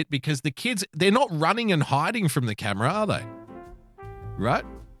this shit because the kids, they're not running and hiding from the camera, are they? Right?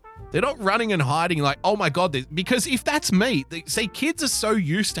 They're not running and hiding like, oh my God, because if that's me, see, kids are so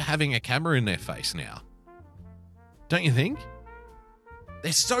used to having a camera in their face now. Don't you think?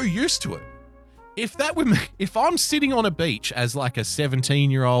 They're so used to it. If that were me, if I'm sitting on a beach as like a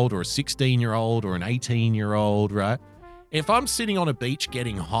 17-year-old or a 16-year-old or an 18-year-old, right? If I'm sitting on a beach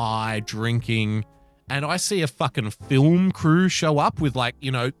getting high, drinking, and I see a fucking film crew show up with like,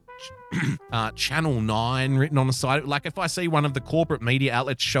 you know, Channel 9 written on the side, like if I see one of the corporate media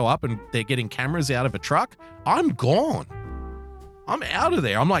outlets show up and they're getting cameras out of a truck, I'm gone. I'm out of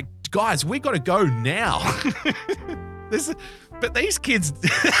there. I'm like, guys, we got to go now. But these kids,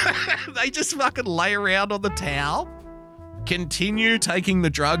 they just fucking lay around on the towel, continue taking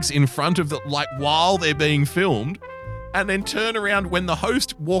the drugs in front of while they're being filmed, and then turn around when the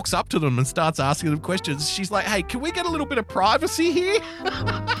host walks up to them and starts asking them questions. She's like, hey, can we get a little bit of privacy here?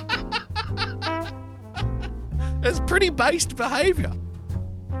 It's pretty based behavior.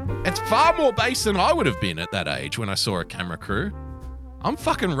 It's far more base than I would have been at that age when I saw a camera crew. I'm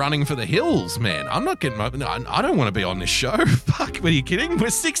fucking running for the hills, man. I'm not getting I don't want to be on this show. Fuck, what are you kidding? We're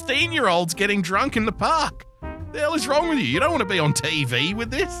 16-year-olds getting drunk in the park. The hell is wrong with you? You don't want to be on TV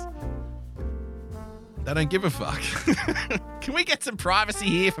with this? They don't give a fuck. Can we get some privacy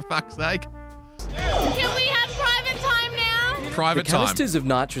here, for fuck's sake? Can we have private time now? Private time. The canisters of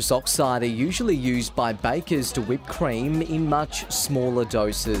nitrous oxide are usually used by bakers to whip cream in much smaller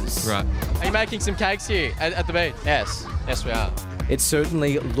doses. Right. Are you making some cakes here at the beach? Yes. Yes, we are. It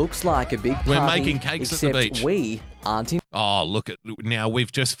certainly looks like a big party. We're making cakes at the beach. We aren't in. Oh, look at now.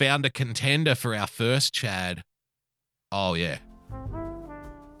 We've just found a contender for our first Chad. Oh, yeah.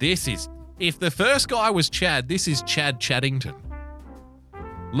 This is, if the first guy was Chad, this is Chad Chaddington.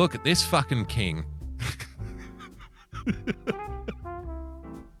 Look at this fucking king.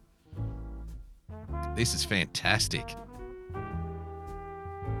 This is fantastic.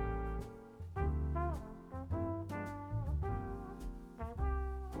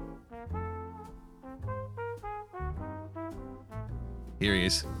 Here he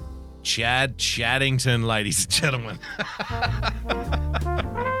is. Chad Chaddington, ladies and gentlemen.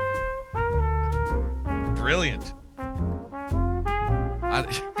 Brilliant.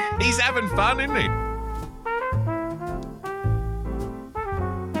 He's having fun, isn't he?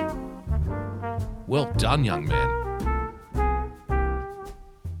 Well done, young man.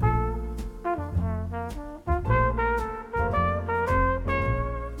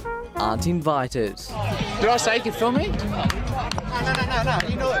 Aren't invited. Did I say you could film me? No.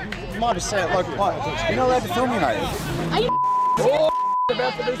 You know it. You might have said it local pilot. You're not allowed to film me, mate. Are you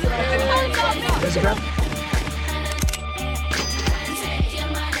about to do something?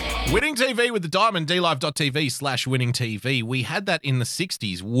 Winning TV with the Diamond, DLive.tv/Winning TV. We had that in the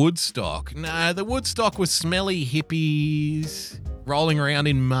 60s, Woodstock. No, the Woodstock was smelly hippies rolling around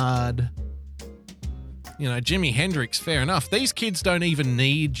in mud. You know, Jimi Hendrix, fair enough. These kids don't even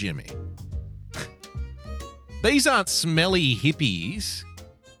need Jimmy. These aren't smelly hippies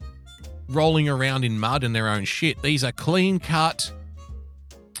rolling around in mud in their own shit. These are clean-cut,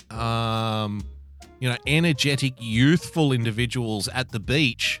 energetic, youthful individuals at the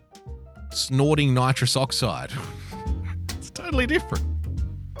beach snorting nitrous oxide. It's totally different.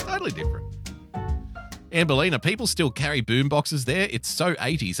 Totally different. Ambelina, people still carry boom boxes there. It's so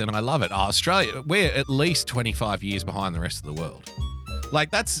 80s, and I love it. Oh, Australia, we're at least 25 years behind the rest of the world.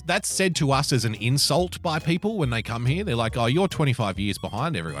 Like, that's said to us as an insult by people when they come here. They're like, oh, you're 25 years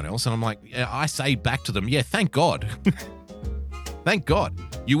behind everyone else. And I'm like, I say back to them, yeah, thank God. Thank God.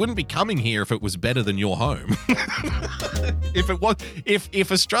 You wouldn't be coming here if it was better than your home.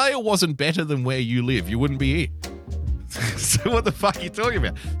 If Australia wasn't better than where you live, you wouldn't be here. So what the fuck are you talking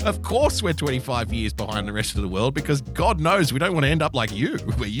about? Of course we're 25 years behind the rest of the world because God knows we don't want to end up like you,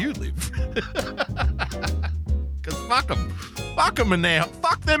 where you live. Because fuck them. Fuck them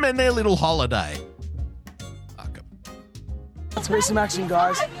fuck them and their little holiday. Fuck them. Let's be some action,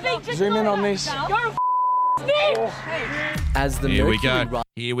 guys. Zoom in on this. As the Here we Mercury go.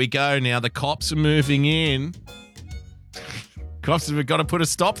 Here we go. Now the cops are moving in. Cops have got to put a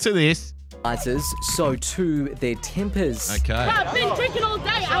stop to this. rises, so too their tempers. Okay. I've been drinking all day.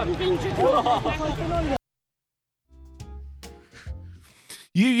 I haven't been drinking all day.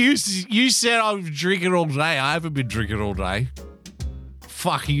 You said I was drinking all day. I haven't been drinking all day.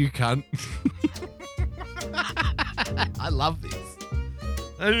 Fuck you, cunt. I love this.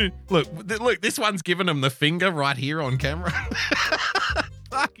 Look, this one's giving him the finger right here on camera.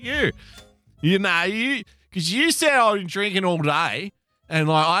 Fuck you. Because you said I was drinking all day, and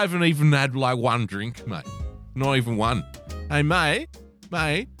like I haven't even had like one drink, mate. Not even one. Hey, mate,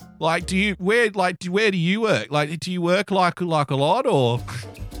 like, where do you work? Like, do you work like a lot, or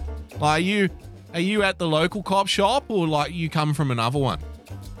like are you at the local cop shop, or like you come from another one?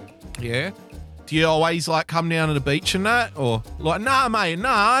 Yeah. Do you always like come down to the beach and that, or like, nah, mate,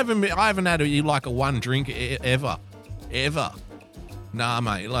 nah, I haven't had a one drink ever. Nah,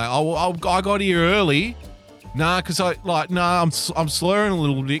 mate, like I got here early. Nah, cause I'm slurring a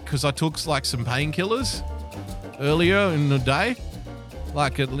little bit because I took like some painkillers earlier in the day,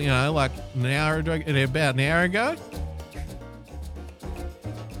 like an hour ago.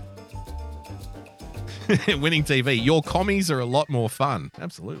 Winning TV. Your commies are a lot more fun.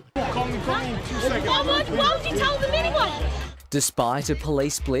 Absolutely. Call me in 2 seconds. Why would you tell them anyway? Despite a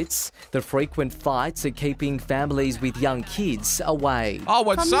police blitz, the frequent fights are keeping families with young kids away. Oh,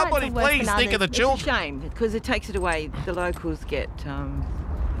 would somebody please think of the children? It's a shame because it takes it away. The locals get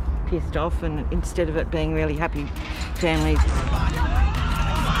pissed off, and instead of it being really happy families.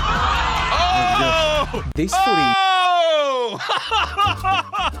 Oh! This footage.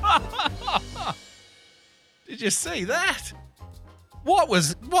 Oh! Did you see that? What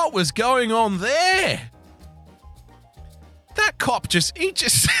was going on there? That cop just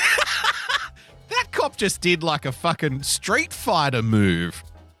that cop just did like a fucking Street Fighter move.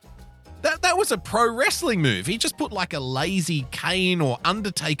 That was a pro wrestling move. He just put like a lazy Kane or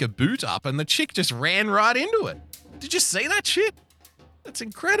Undertaker boot up, and the chick just ran right into it. Did you see that shit? That's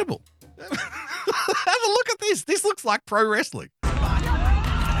incredible. Have a look at this. This looks like pro wrestling.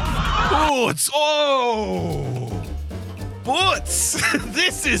 Boots!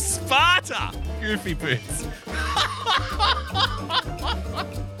 This is Sparta! Goofy Boots.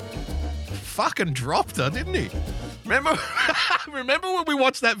 Fucking dropped her, didn't he? Remember when we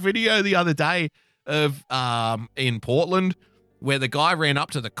watched that video the other day of in Portland where the guy ran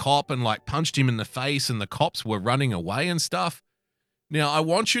up to the cop and like punched him in the face and the cops were running away and stuff? Now, I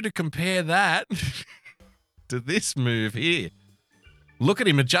want you to compare that to this move here. Look at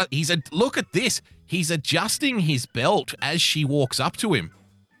him look at this. He's adjusting his belt as she walks up to him.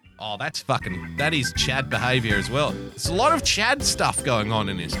 Oh, that is Chad behavior as well. There's a lot of Chad stuff going on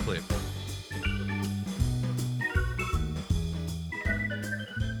in this clip.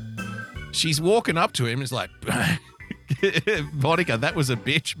 She's walking up to him. It's like, Monica, that was a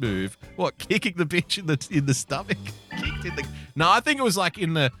bitch move. What, kicking the bitch in the stomach? No, I think it was like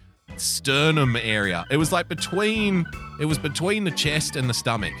in the sternum area. It was like between the chest and the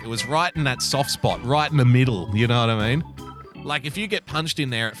stomach. It was right in that soft spot, right in the middle. You know what I mean? Like if you get punched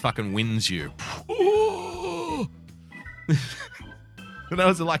in there, it fucking wins you. And that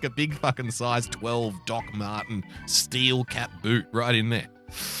was like a big fucking size 12 Doc Marten steel cap boot right in there.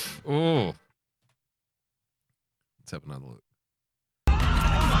 Oh. Let's have another look.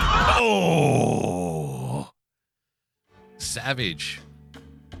 Oh. Savage.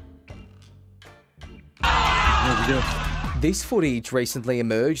 This footage recently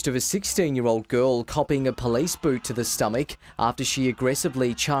emerged of a 16-year-old girl copping a police boot to the stomach after she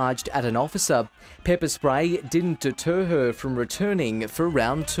aggressively charged at an officer. Pepper spray didn't deter her from returning for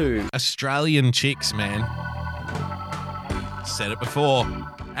round 2. Australian chicks, man. Said it before.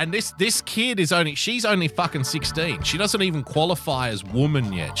 And this kid she's only fucking 16. She doesn't even qualify as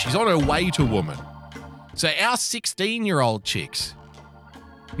woman yet. She's on her way to woman. So our 16-year-old chicks,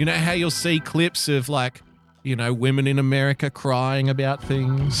 you know how you'll see clips of like, you know, women in America crying about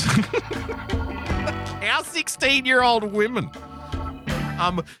things. Our 16-year-old women.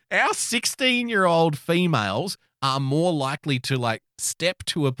 Our 16-year-old females are more likely to like step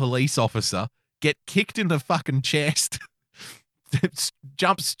to a police officer, get kicked in the fucking chest,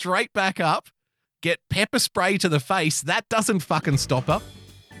 jump straight back up, get pepper spray to the face. That doesn't fucking stop her.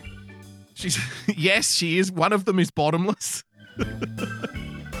 Yes, she is. One of them is bottomless.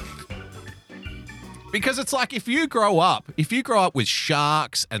 Because it's like if you grow up with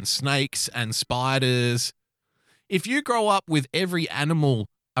sharks and snakes and spiders, if you grow up with every animal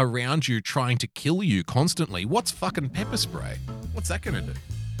around you trying to kill you constantly, what's fucking pepper spray? What's that going to do?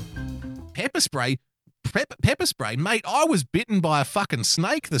 Pepper spray pepper spray. Mate, I was bitten by a fucking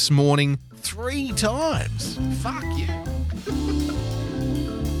snake this morning 3 times. Fuck yeah.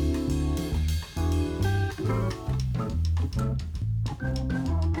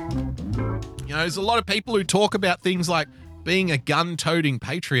 You know, there's a lot of people who talk about things like being a gun-toting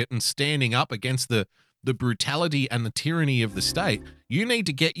patriot and standing up against the brutality and the tyranny of the state. You need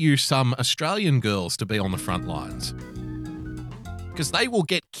to get you some Australian girls to be on the front lines. Because they will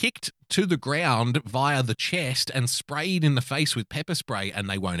get kicked to the ground via the chest and sprayed in the face with pepper spray, and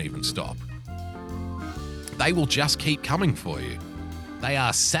they won't even stop. They will just keep coming for you. They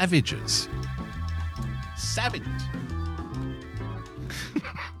are savages. Savages.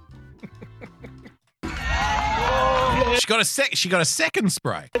 She got a second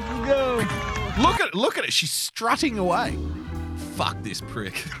spray. Let's go. Look at it. She's strutting away. Fuck this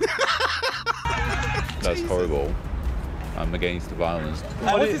prick. That's horrible. I'm against the violence.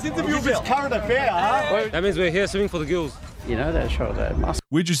 What's this interview with current affair, huh? That means we're here swimming for the girls. You know, they show their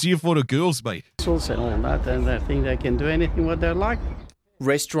We're just here for the girls, mate. muscles and all that, and they think they can do anything what they like.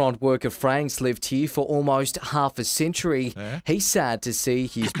 Restaurant worker Frank's lived here for almost half a century. He's sad to see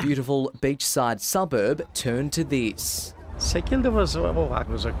his beautiful beachside suburb turn to this. St Kilda was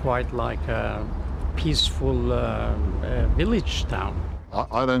a quite like a peaceful village town.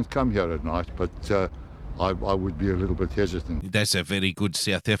 I don't come here at night, but I would be a little bit hesitant. That's a very good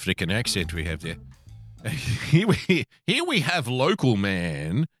South African accent we have there. Here we have local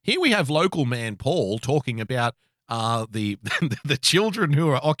man Paul talking about the children who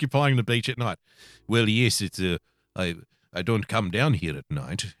are occupying the beach at night. Well, yes, it's I don't come down here at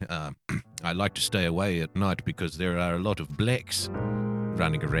night. I like to stay away at night because there are a lot of blacks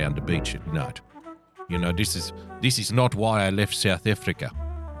running around the beach at night. You know, this is not why I left South Africa.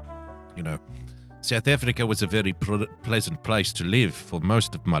 You know, South Africa was a very pleasant place to live for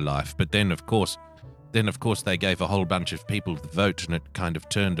most of my life, but then of course they gave a whole bunch of people the vote, and it kind of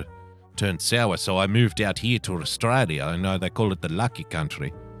turned sour. So I moved out here to Australia. I know they call it the lucky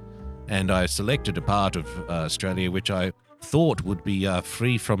country, and I selected a part of Australia which I thought would be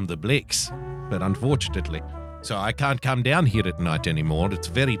free from the blacks, but unfortunately. So I can't come down here at night anymore. It's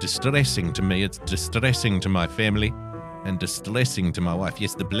very distressing to me. It's distressing to my family and distressing to my wife.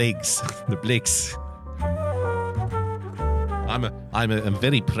 Yes, the blacks. The blacks. I'm a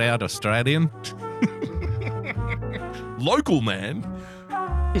very proud Australian. Local man.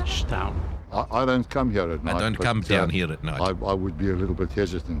 Beach town. I don't come here at night. I don't come down here at night. I would be a little bit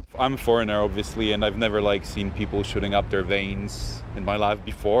hesitant. I'm a foreigner, obviously, and I've never seen people shooting up their veins in my life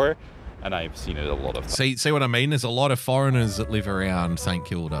before, and I've seen it a lot of times. See what I mean? There's a lot of foreigners that live around St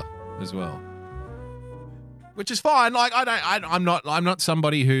Kilda as well, which is fine. Like I'm not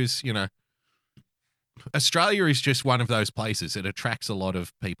somebody who's, you know. Australia is just one of those places. It attracts a lot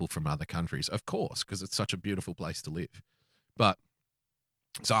of people from other countries, of course, because it's such a beautiful place to live. But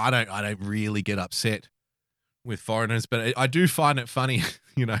so I don't really get upset with foreigners, but I do find it funny,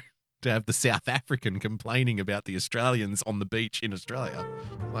 you know, to have the South African complaining about the Australians on the beach in Australia.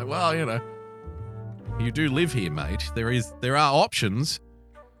 Like, well, you know, you do live here, mate. There are options.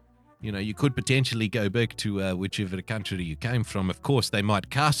 You know, you could potentially go back to whichever country you came from. Of course, they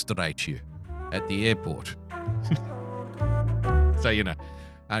might castrate you at the airport. So, you know,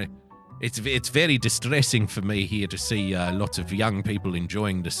 it's very distressing for me here to see lots of young people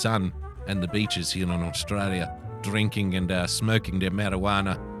enjoying the sun and the beaches here in Australia, drinking and smoking their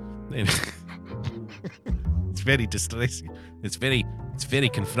marijuana. It's very distressing. It's very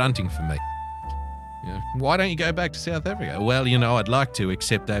confronting for me. You know, why don't you go back to South Africa? Well, you know, I'd like to,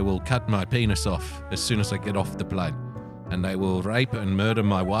 except they will cut my penis off as soon as I get off the plane, and they will rape and murder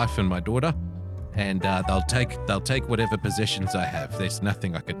my wife and my daughter. And they'll take whatever possessions I have. There's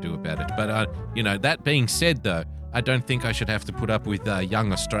nothing I could do about it. But you know, that being said, though, I don't think I should have to put up with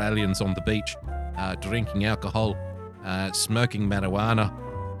young Australians on the beach, drinking alcohol, smoking marijuana,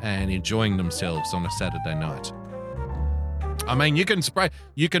 and enjoying themselves on a Saturday night. I mean, you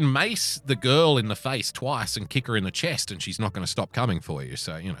can mace the girl in the face twice and kick her in the chest, and she's not going to stop coming for you.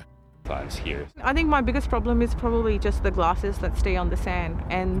 So, you know. Times here. I think my biggest problem is probably just the glasses that stay on the sand,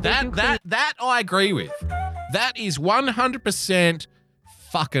 and that I agree with. That is 100%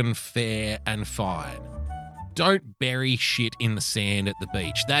 fucking fair and fine. Don't bury shit in the sand at the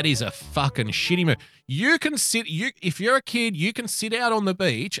beach. That is a fucking shitty move. You can if you're a kid, you can sit out on the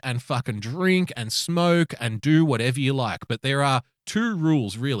beach and fucking drink and smoke and do whatever you like. But there are 2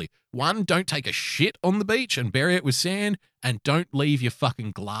 rules, really. 1, don't take a shit on the beach and bury it with sand, and don't leave your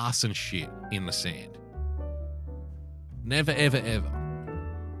fucking glass and shit in the sand. Never, ever, ever.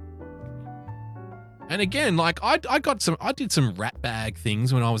 And again, like I did some rat bag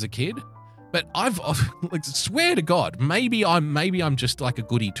things when I was a kid. But I've like, swear to God, maybe I'm just like a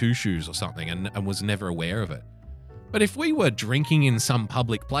goody two shoes or something and was never aware of it. But if we were drinking in some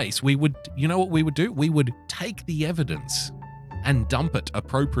public place, we would, you know what we would do? We would take the evidence and dump it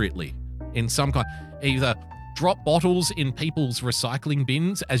appropriately in some kind, either drop bottles in people's recycling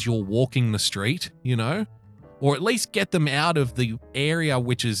bins as you're walking the street, you know, or at least get them out of the area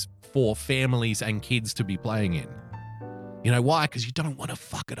which is for families and kids to be playing in. You know why? Because you don't want to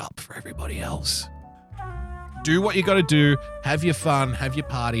fuck it up for everybody else. Do what you got to do, have your fun, have your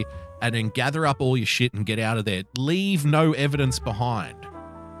party, and then gather up all your shit and get out of there. Leave no evidence behind.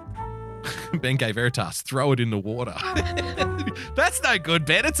 Ben Veritas, throw it in the water. That's no good,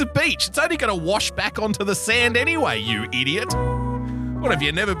 Ben. It's a beach. It's only going to wash back onto the sand anyway, you idiot. What, have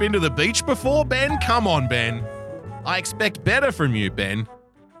you never been to the beach before, Ben? Come on, Ben. I expect better from you, Ben.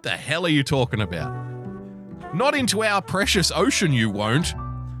 The hell are you talking about? Not into our precious ocean, you won't.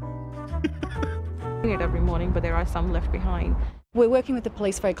 It every morning, but there are some left behind. We're working with the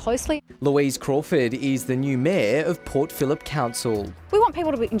police very closely. Louise Crawford is the new mayor of Port Phillip Council. We want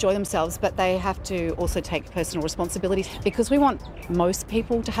people to enjoy themselves, but they have to also take personal responsibility because we want most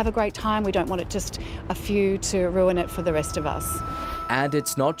people to have a great time. We don't want it just a few to ruin it for the rest of us. And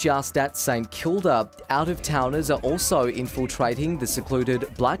it's not just at St Kilda. Out-of-towners are also infiltrating the secluded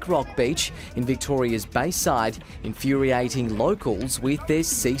Black Rock Beach in Victoria's Bayside, infuriating locals with their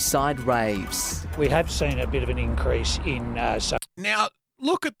seaside raves. We have seen a bit of an increase in... Now,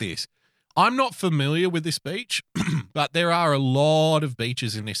 look at this. I'm not familiar with this beach, but there are a lot of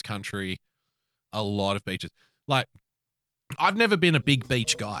beaches in this country. A lot of beaches. Like, I've never been a big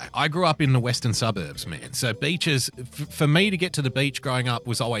beach guy. I grew up in the western suburbs, man. So beaches, for me to get to the beach growing up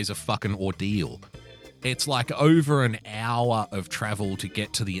was always a fucking ordeal. It's like over an hour of travel to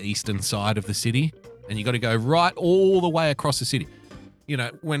get to the eastern side of the city, and you got to go right all the way across the city. You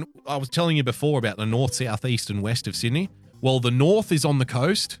know, when I was telling you before about the north, south, east, and west of Sydney, well, the north is on the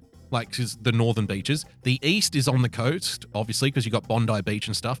coast, like the northern beaches. The east is on the coast, obviously, because you've got Bondi Beach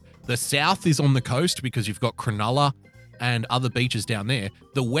and stuff. The south is on the coast because you've got Cronulla and other beaches down there.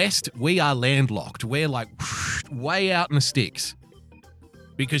 The west, we are landlocked. We're like way out in the sticks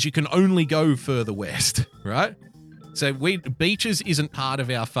because you can only go further west, right? So beaches isn't part of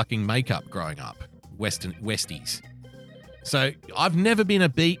our fucking makeup growing up, Westies. So I've never been a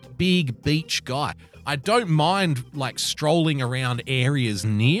big beach guy. I don't mind like strolling around areas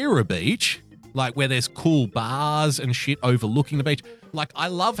near a beach, like where there's cool bars and shit overlooking the beach. Like, I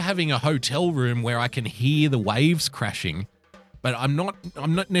love having a hotel room where I can hear the waves crashing, but I'm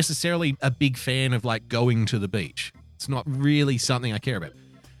not necessarily a big fan of like going to the beach. It's not really something I care about.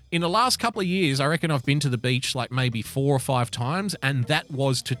 In the last couple of years, I reckon I've been to the beach like maybe 4 or 5 times, and that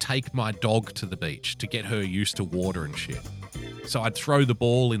was to take my dog to the beach to get her used to water and shit. So I'd throw the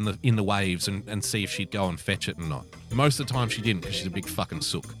ball in the waves and see if she'd go and fetch it or not. Most of the time she didn't because she's a big fucking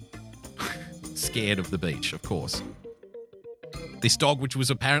sook. Scared of the beach, of course. This dog, which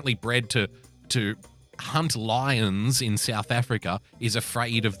was apparently bred to hunt lions in South Africa, is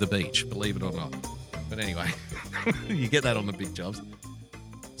afraid of the beach, believe it or not. But anyway, you get that on the big jobs.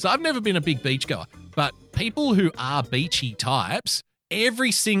 So I've never been a big beach goer, but people who are beachy types,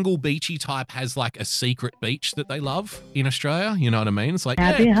 every single beachy type has like a secret beach that they love in Australia. You know what I mean? It's like,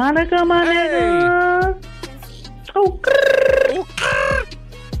 Happy Hanukkah, my nigga.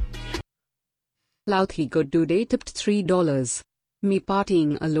 Louthi Good Dude tipped $3. Me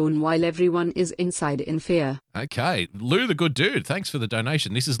partying alone while everyone is inside in fear. Okay, Lou the good dude, thanks for the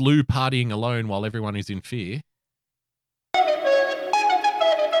donation. This is Lou partying alone while everyone is in fear.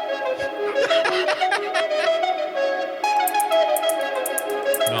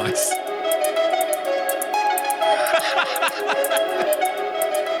 Nice.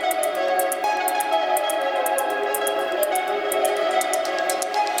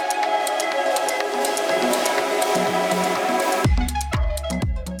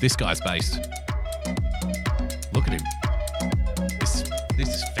 This guy's based. Look at him. This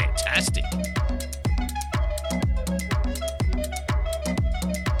is fantastic.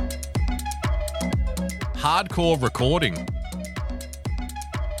 Hardcore recording.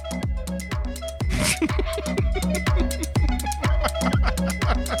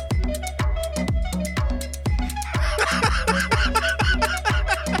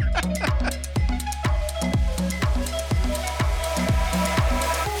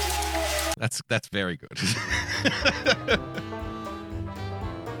 That's very good.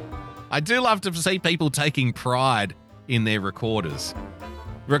 I do love to see people taking pride in their recorders.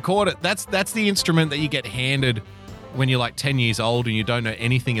 Record it. That's the instrument that you get handed when you're like 10 years old and you don't know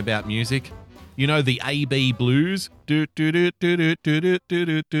anything about music. You know the AB Blues? Do do do do do do do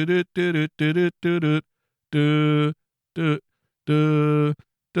do do do do do do do do do.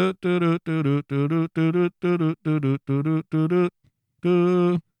 That's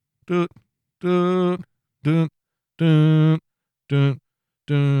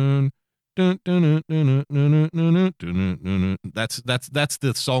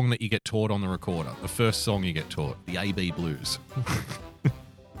the song that you get taught on the recorder. The first song you get taught, the AB Blues.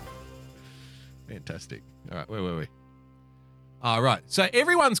 Fantastic. All right, where were we? All right. So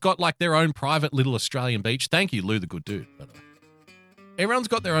everyone's got like their own private little Australian beach. Thank you, Lou the Good Dude, by the way. Everyone's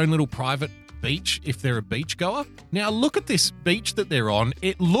got their own little private beach if they're a beach goer. Now look at this beach that they're on.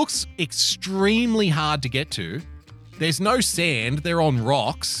 It looks extremely hard to get to. There's no sand. They're on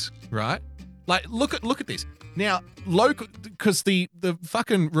rocks, right? Like look at this. Now local, because the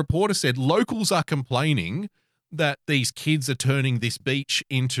fucking reporter said locals are complaining that these kids are turning this beach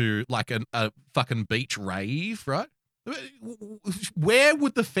into like a fucking beach rave, right? Where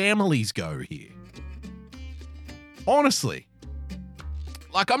would the families go here? Honestly.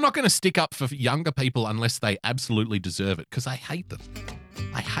 Like, I'm not going to stick up for younger people unless they absolutely deserve it, because I hate them.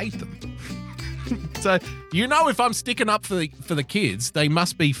 I hate them. So, you know, if I'm sticking up for the kids, they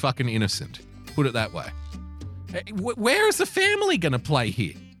must be fucking innocent. Put it that way. Where is the family going to play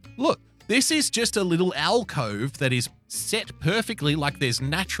here? Look, this is just a little alcove that is set perfectly. Like, there's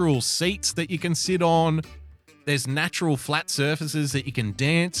natural seats that you can sit on. There's natural flat surfaces that you can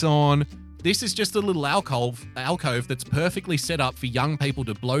dance on. This is just a little alcove that's perfectly set up for young people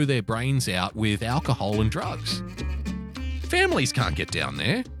to blow their brains out with alcohol and drugs. Families can't get down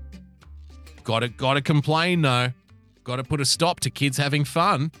there. Gotta complain though. Got to put a stop to kids having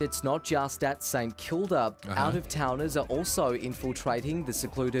fun. It's not just at St Kilda. Out-of-towners are also infiltrating the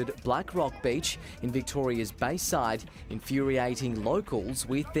secluded Black Rock Beach in Victoria's Bayside, infuriating locals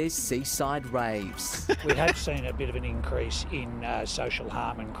with their seaside raves. We have seen a bit of an increase in social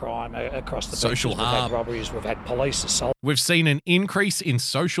harm and crime across the social beaches. harm. We've had robberies, we've had police assault. We've seen an increase in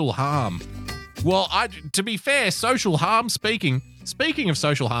social harm. Well, to be fair, social harm, speaking of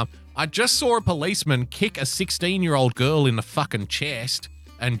social harm, I just saw a policeman kick a 16-year-old girl in the fucking chest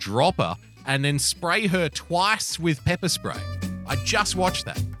and drop her and then spray her twice with pepper spray. I just watched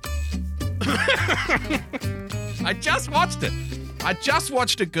that. I just watched it. I just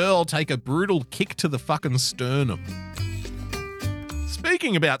watched a girl take a brutal kick to the fucking sternum.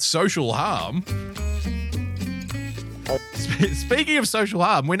 Speaking about social harm... Speaking of social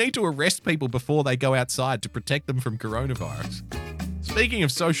harm, we need to arrest people before they go outside to protect them from coronavirus. Speaking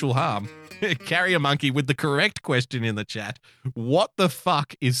of social harm, Carrier Monkey with the correct question in the chat. What the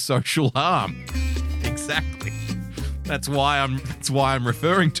fuck is social harm? Exactly. That's why I'm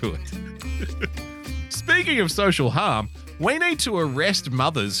referring to it. Speaking of social harm, we need to arrest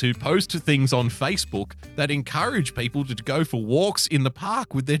mothers who post things on Facebook that encourage people to go for walks in the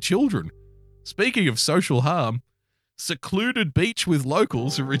park with their children. Speaking of social harm, secluded beach with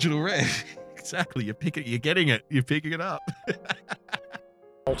locals, original rev. Exactly, you're getting it, you're picking it up.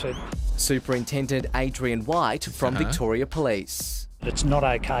 Superintendent Adrian White from Victoria Police. It's not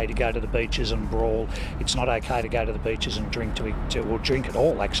okay to go to the beaches and brawl. It's not okay to go to the beaches and drink or drink at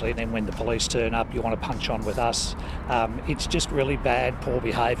all, actually. And then when the police turn up, you want to punch on with us. It's just really bad, poor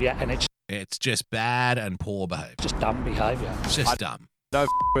behaviour, and it's just bad and poor behaviour. Just dumb behaviour. It's just dumb. No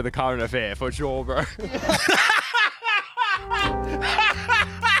with the current affair for sure, bro.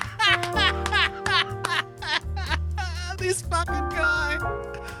 This fucking guy.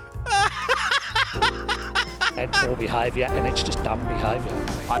 And poor behaviour, and it's just dumb behaviour.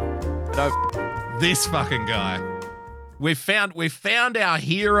 This fucking guy. We've found our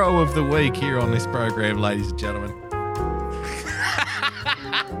hero of the week here on this program, ladies and gentlemen.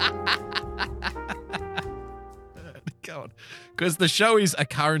 Go on. Because the show is a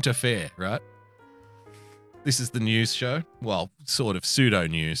current affair, right? This is the news show. Well, sort of pseudo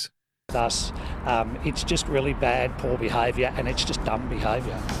news. Us, it's just really bad, poor behaviour, and it's just dumb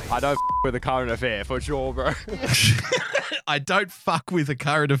behaviour. I don't with the current affair for sure, bro. I don't fuck with a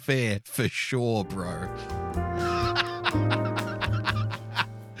current affair for sure, bro.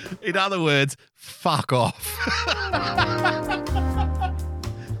 In other words, fuck off.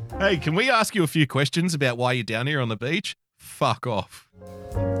 Hey, can we ask you a few questions about why you're down here on the beach? Fuck off.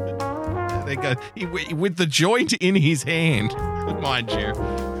 There you go. With the joint in his hand, mind you.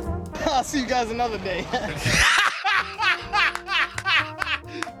 I'll see you guys another day.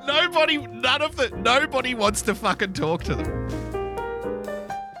 Nobody wants to fucking talk to them.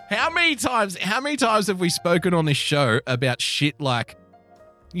 How many times have we spoken on this show about shit like,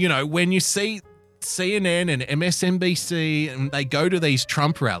 you know, when you see CNN and MSNBC and they go to these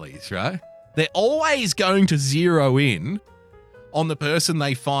Trump rallies, right? They're always going to zero in on the person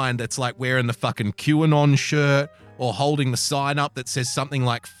they find that's like wearing the fucking QAnon shirt or holding the sign up that says something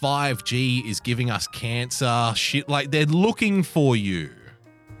like 5G is giving us cancer, shit. Like, they're looking for you.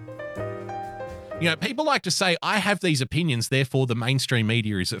 You know, people like to say, I have these opinions, therefore the mainstream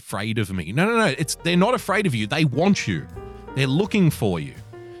media is afraid of me. No. They're not afraid of you. They want you. They're looking for you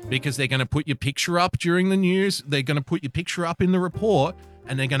because they're going to put your picture up during the news. They're going to put your picture up in the report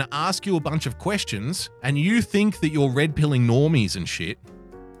and they're going to ask you a bunch of questions. And you think that you're red-pilling normies and shit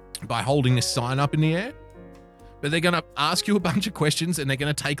by holding this sign up in the air. But they're going to ask you a bunch of questions and they're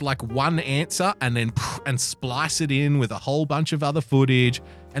going to take like one answer and then and splice it in with a whole bunch of other footage.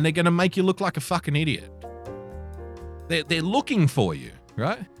 And they're going to make you look like a fucking idiot. They're looking for you,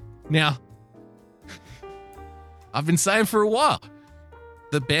 right? Now, I've been saying for a while,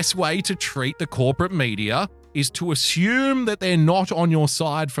 the best way to treat the corporate media is to assume that they're not on your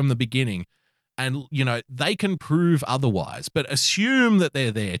side from the beginning. And, you know, they can prove otherwise, but assume that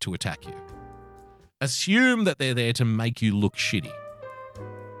they're there to attack you. Assume that they're there to make you look shitty.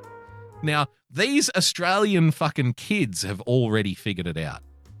 Now, these Australian fucking kids have already figured it out.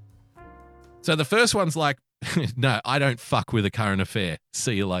 So the first one's like, no, I don't fuck with a current affair.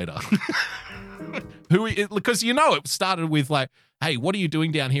 See you later. Because you know it started with like, hey, what are you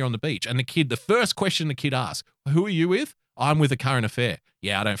doing down here on the beach? And the first question the kid asks, who are you with? I'm with a current affair.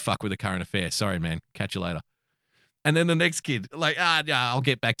 Yeah, I don't fuck with a current affair. Sorry, man. Catch you later. And then the next kid, like, yeah, I'll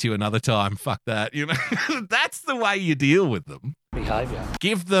get back to you another time. Fuck that. You know, that's the way you deal with them. Behavior.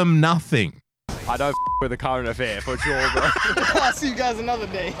 Give them nothing. I don't with a current affair for sure, bro. I'll see you guys another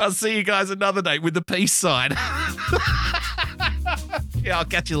day. I'll see you guys another day with the peace sign. Yeah, I'll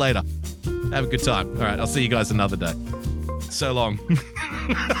catch you later. Have a good time. All right, I'll see you guys another day. So long.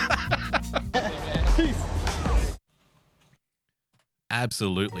 Peace.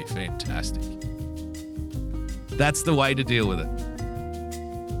 Absolutely fantastic. That's the way to deal with it.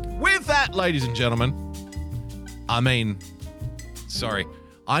 With that, ladies and gentlemen, I meant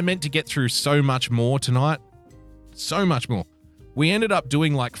to get through so much more tonight. So much more. We ended up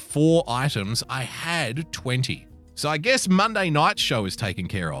doing like 4 items. I had 20. So I guess Monday night's show is taken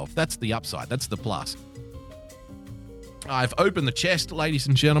care of. That's the upside. That's the plus. I've opened the chest, ladies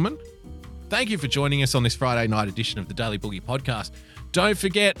and gentlemen. Thank you for joining us on this Friday night edition of the Daily Boogie Podcast. Don't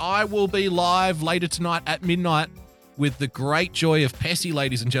forget, I will be live later tonight at midnight with the great Joy of Pessy,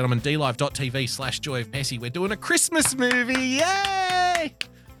 ladies and gentlemen. DLive.tv/Joy of Pessy. We're doing a Christmas movie. Yay!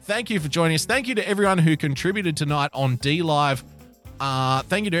 Thank you for joining us. Thank you to everyone who contributed tonight on DLive.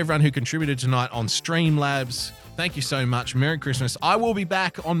 Thank you to everyone who contributed tonight on Streamlabs. Thank you so much. Merry Christmas. I will be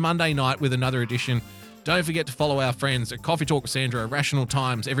back on Monday night with another edition. Don't forget to follow our friends at Coffee Talk with Sandra, Rational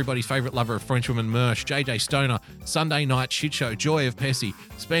Times, everybody's favourite lover of Frenchwoman Mersh, JJ Stoner, Sunday Night Shit Show, Joy of Pessy,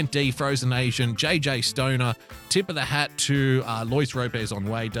 Spent D, Frozen Asian, JJ Stoner, tip of the hat to Lois Ropez on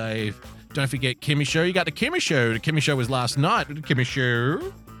Way Dave. Don't forget Kimmy Show. You got the Kimmy Show. The Kimmy Show was last night. The Kimmy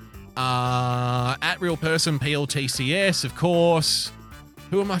Show. At Real Person, PLTCS, of course.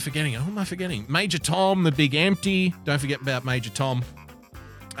 Who am I forgetting? Major Tom, The Big Empty. Don't forget about Major Tom.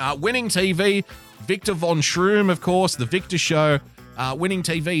 Winning TV, Victor Von Shroom, of course, The Victor Show. Winning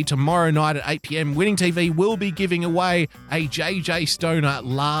TV tomorrow night at 8 p.m. Winning TV will be giving away a JJ Stoner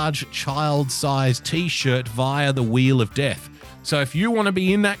large child-sized t-shirt via the Wheel of Death. So if you want to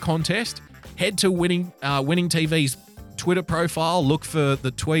be in that contest, head to Winning TV's Twitter profile. Look for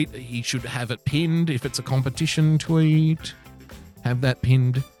the tweet. He should have it pinned if it's a competition tweet. Have that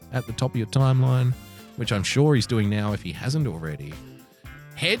pinned at the top of your timeline, which I'm sure he's doing now if he hasn't already.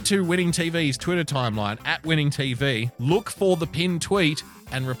 Head to Winning TV's Twitter timeline, at Winning TV, look for the pinned tweet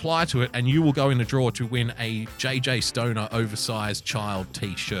and reply to it, and you will go in the draw to win a JJ Stoner oversized child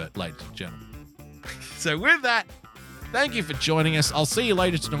t-shirt, ladies and gentlemen. So with that, thank you for joining us. I'll see you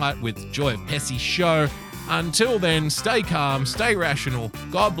later tonight with Joy of Pessy Show. Until then, stay calm, stay rational,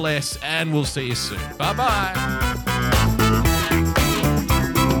 God bless, and we'll see you soon. Bye-bye.